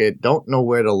pocket, don't know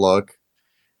where to look,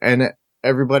 and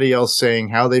everybody else saying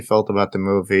how they felt about the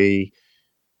movie.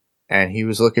 And he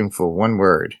was looking for one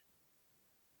word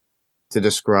to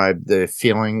describe the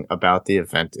feeling about the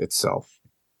event itself.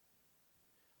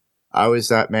 I was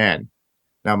that man.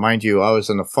 Now, mind you, I was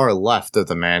on the far left of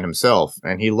the man himself,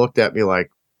 and he looked at me like,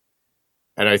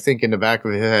 and I think in the back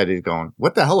of his head, he's going,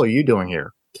 "What the hell are you doing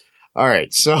here?" All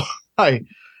right, so I'm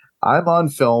on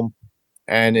film,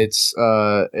 and it's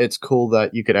cool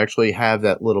that you could actually have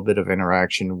that little bit of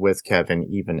interaction with Kevin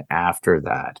even after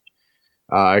that.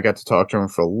 I got to talk to him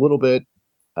for a little bit.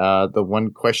 The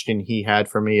one question he had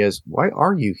for me is, "Why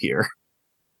are you here?"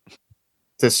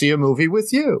 To see a movie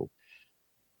with you.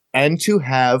 And to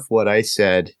have what I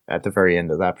said at the very end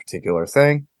of that particular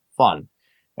thing, fun.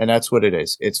 And that's what it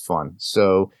is. It's fun.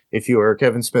 So if you are a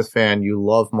Kevin Smith fan, you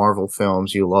love Marvel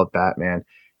films, you love Batman,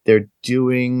 they're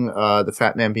doing the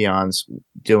Fat Man Beyond's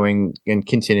doing and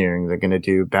continuing. They're going to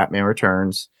do Batman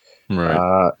Returns.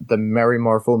 Right. The Merry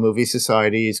Marvel Movie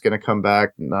Society is going to come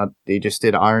back. They just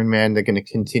did Iron Man. They're going to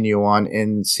continue on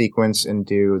in sequence and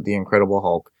do The Incredible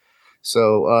Hulk.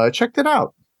 So check that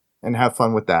out and have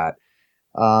fun with that.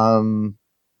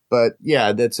 But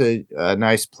yeah, that's a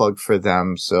nice plug for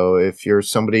them. So if you're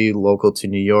somebody local to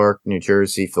New York, New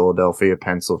Jersey, Philadelphia,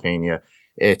 Pennsylvania,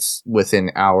 it's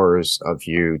within hours of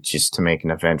you just to make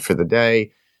an event for the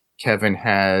day. Kevin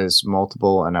has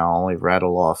multiple, and I'll only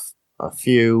rattle off a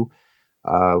few.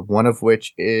 One of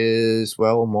which is,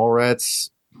 well, Mallrats,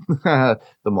 the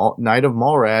Night of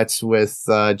Mallrats with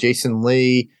Jason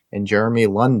Lee and Jeremy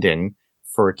London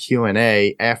for a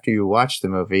Q&A after you watch the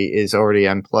movie is already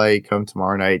on play come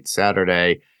tomorrow night,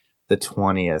 Saturday, the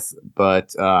 20th.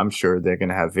 But I'm sure they're going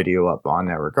to have video up on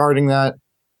there regarding that.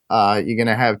 You're going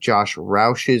to have Josh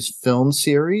Roush's film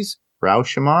series,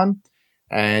 Rauschman.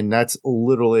 And that's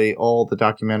literally all the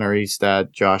documentaries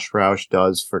that Josh Roush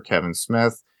does for Kevin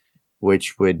Smith,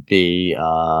 which would be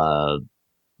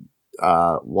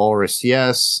Walrus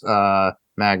Yes,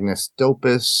 Magnus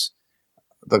Opus,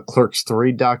 the Clerks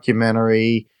 3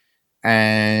 documentary,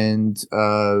 and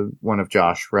one of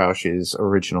Josh Roush's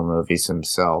original movies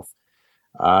himself.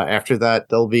 After that,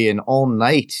 there'll be an all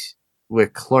night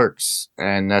with Clerks,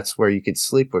 and that's where you could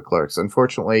sleep with Clerks.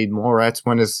 Unfortunately, Mallrats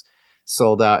one is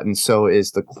sold out, and so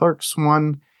is the Clerks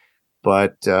one.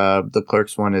 But the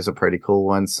Clerks one is a pretty cool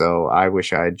one, so I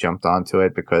wish I had jumped onto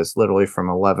it, because literally from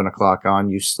 11 o'clock on,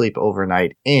 you sleep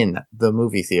overnight in the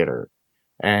movie theater.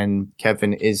 And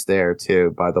Kevin is there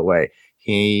too, by the way.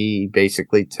 He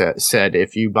basically said,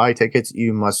 if you buy tickets,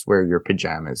 you must wear your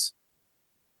pajamas.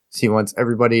 So he wants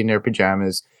everybody in their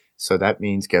pajamas. So that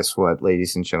means, guess what,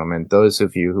 ladies and gentlemen? Those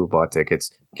of you who bought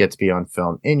tickets get to be on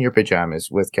film in your pajamas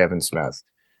with Kevin Smith.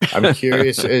 I'm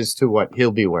curious as to what he'll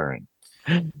be wearing.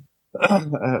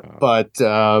 But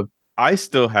I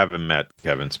still haven't met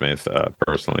Kevin Smith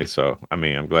personally, so I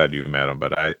mean, I'm glad you met him.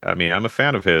 But I mean, I'm a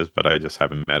fan of his, but I just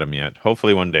haven't met him yet.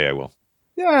 Hopefully, one day I will.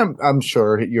 Yeah, I'm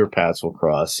sure your paths will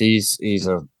cross. He's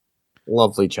a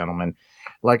lovely gentleman.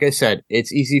 Like I said,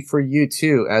 it's easy for you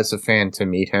too, as a fan, to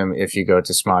meet him if you go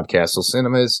to Smodcastle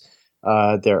Cinemas.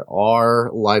 There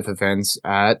are live events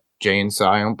at Jay and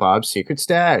Silent Bob's Secret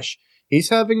Stash. He's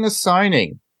having a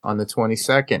signing on the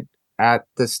 22nd. At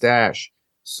the Stash.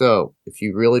 So if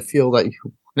you really feel that you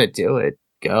want to do it,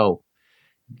 go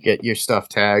get your stuff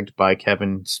tagged by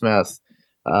Kevin Smith.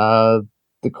 The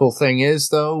cool thing is,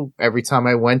 though, every time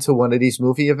I went to one of these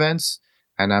movie events,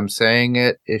 and I'm saying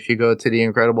it, if you go to the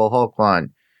Incredible Hulk one,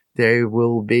 there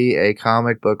will be a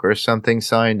comic book or something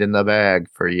signed in the bag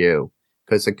for you,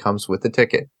 because it comes with the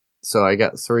ticket. So I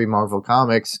got 3 Marvel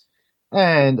comics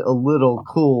and a little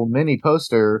cool mini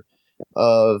poster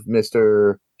of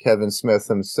Mr. Kevin Smith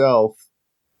himself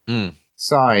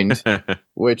signed,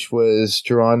 which was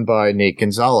drawn by Nate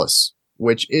Gonzalez,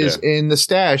 which is in the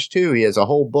Stash too. He has a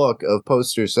whole book of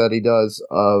posters that he does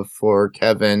for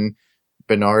Kevin,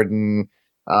 Bernardin,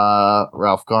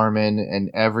 Ralph Garman, and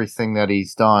everything that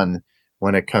he's done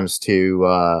when it comes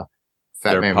to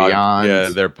Fat Man Beyond. Yeah,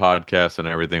 their podcast and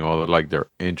everything, all like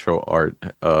their intro art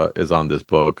is on this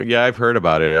book. Yeah, I've heard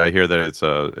about it. I hear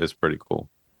that it's pretty cool.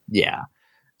 Yeah.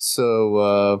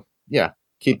 So,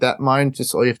 keep that in mind.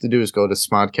 Just all you have to do is go to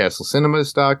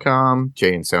smodcastlecinemas.com,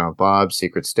 Jay and Silent Bob's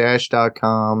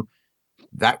secretstash.com,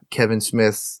 that Kevin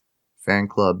Smith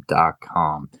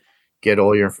fanclub.com. Get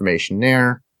all your information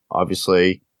there.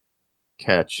 Obviously,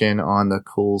 catch in on the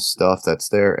cool stuff that's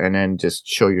there, and then just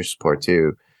show your support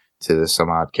to the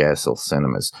Smodcastle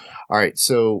Cinemas. All right,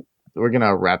 so we're going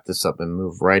to wrap this up and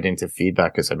move right into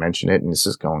feedback because I mentioned it, and this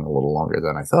is going a little longer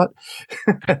than I thought.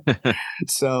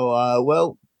 So,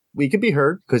 well, we could be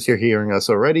heard because you're hearing us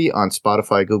already on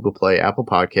Spotify, Google Play, Apple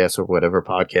Podcasts, or whatever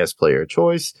podcast player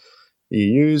choice you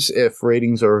use. If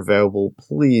ratings are available,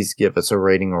 please give us a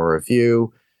rating or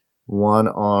review. One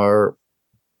or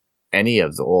any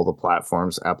of all the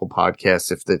platforms, Apple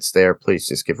Podcasts, if it's there, please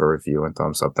just give a review and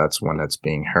thumbs up. That's one that's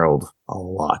being heralded a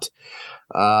lot.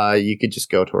 You could just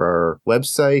go to our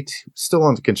website. Still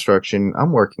under construction.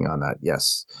 I'm working on that.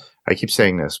 Yes. I keep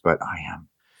saying this, but I am.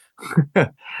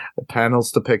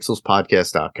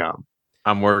 panelstopixelspodcast.com.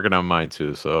 I'm working on mine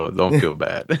too, so don't feel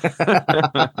bad.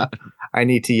 I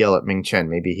need to yell at Ming Chen.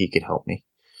 Maybe he could help me.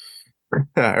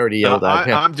 I already yelled at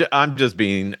him. I'm just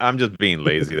being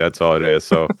lazy. That's all it is.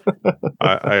 So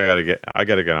I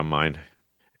gotta get on mine.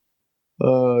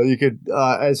 You could,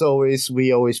 as always,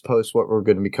 we always post what we're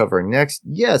going to be covering next.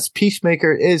 Yes,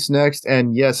 Peacemaker is next,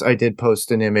 and yes, I did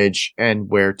post an image and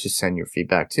where to send your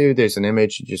feedback to. There's an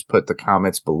image. You just put the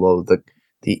comments below the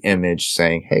image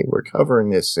saying, "Hey, we're covering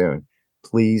this soon.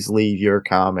 Please leave your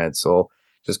comments." So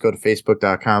just go to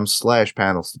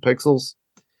facebook.com/panelstopixels.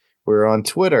 We're on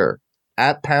Twitter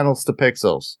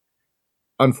 @panelstopixels.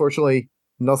 Unfortunately,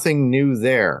 nothing new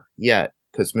there yet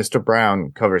because Mr.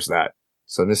 Brown covers that.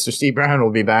 So Mr. Steve Brown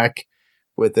will be back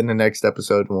within the next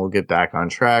episode and we'll get back on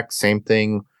track. Same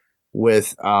thing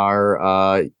with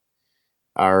our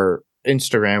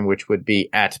Instagram, which would be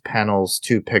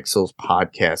 @panels2pixels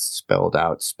podcast spelled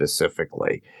out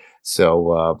specifically.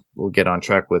 So we'll get on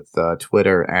track with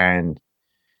Twitter and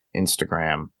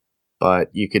Instagram. But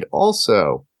you could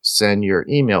also send your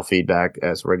email feedback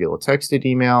as regular texted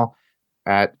email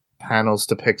at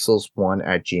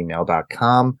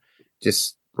panelstopixels1@gmail.com.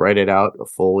 Just write it out, a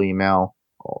full email.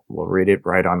 We'll read it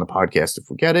right on the podcast if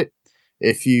we get it.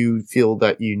 If you feel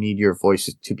that you need your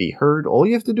voice to be heard, all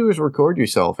you have to do is record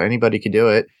yourself. Anybody can do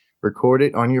it. Record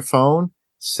it on your phone,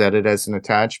 set it as an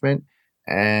attachment,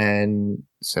 and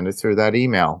send it through that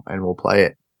email, and we'll play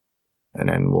it. And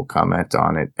then we'll comment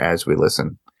on it as we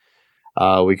listen.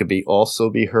 We could also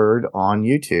be heard on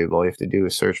YouTube. All you have to do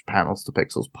is search Panels to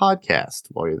Pixels podcast.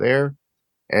 While you're there,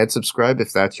 and subscribe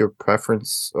if that's your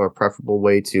preference or preferable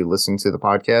way to listen to the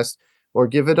podcast, or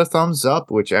give it a thumbs up,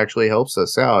 which actually helps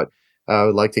us out. I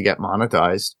would like to get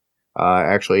monetized. I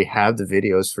actually have the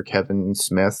videos for Kevin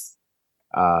Smith,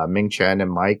 Ming Chen,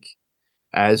 and Mike,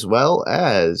 as well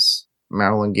as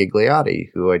Marilyn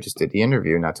Gigliotti, who I just did the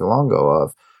interview not too long ago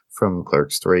of, from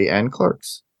Clerks 3 and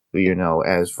Clerks, who you know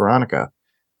as Veronica.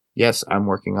 Yes, I'm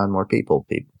working on more people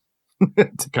to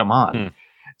come on.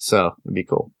 So it'd be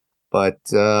cool. But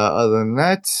other than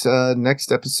that,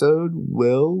 next episode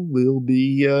we'll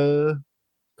be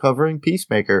covering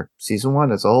Peacemaker Season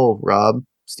 1 as a whole. Rob,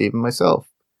 Steve, and myself.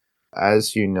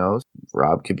 As you know,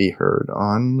 Rob could be heard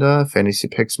on Fantasy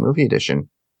Picks Movie Edition.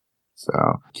 So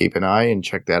keep an eye and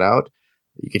check that out.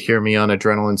 You could hear me on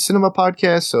Adrenaline Cinema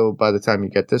Podcast. So by the time you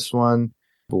get this one,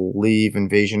 I believe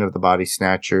Invasion of the Body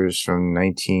Snatchers from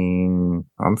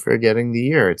I'm forgetting the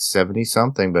year. It's 70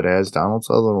 something, but it has Donald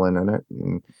Sutherland in it.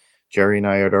 And Jerry and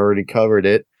I had already covered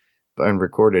it and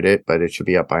recorded it, but it should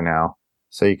be up by now.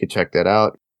 So you could check that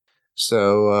out.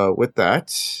 So with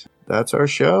that, that's our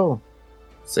show.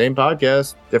 Same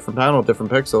podcast, different panel,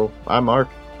 different pixel. I'm Mark.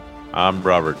 I'm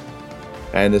Robert.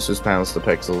 And this was Panels to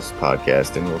Pixels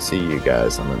podcast, and we'll see you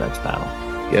guys on the next panel.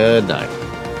 Good night.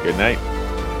 Good night.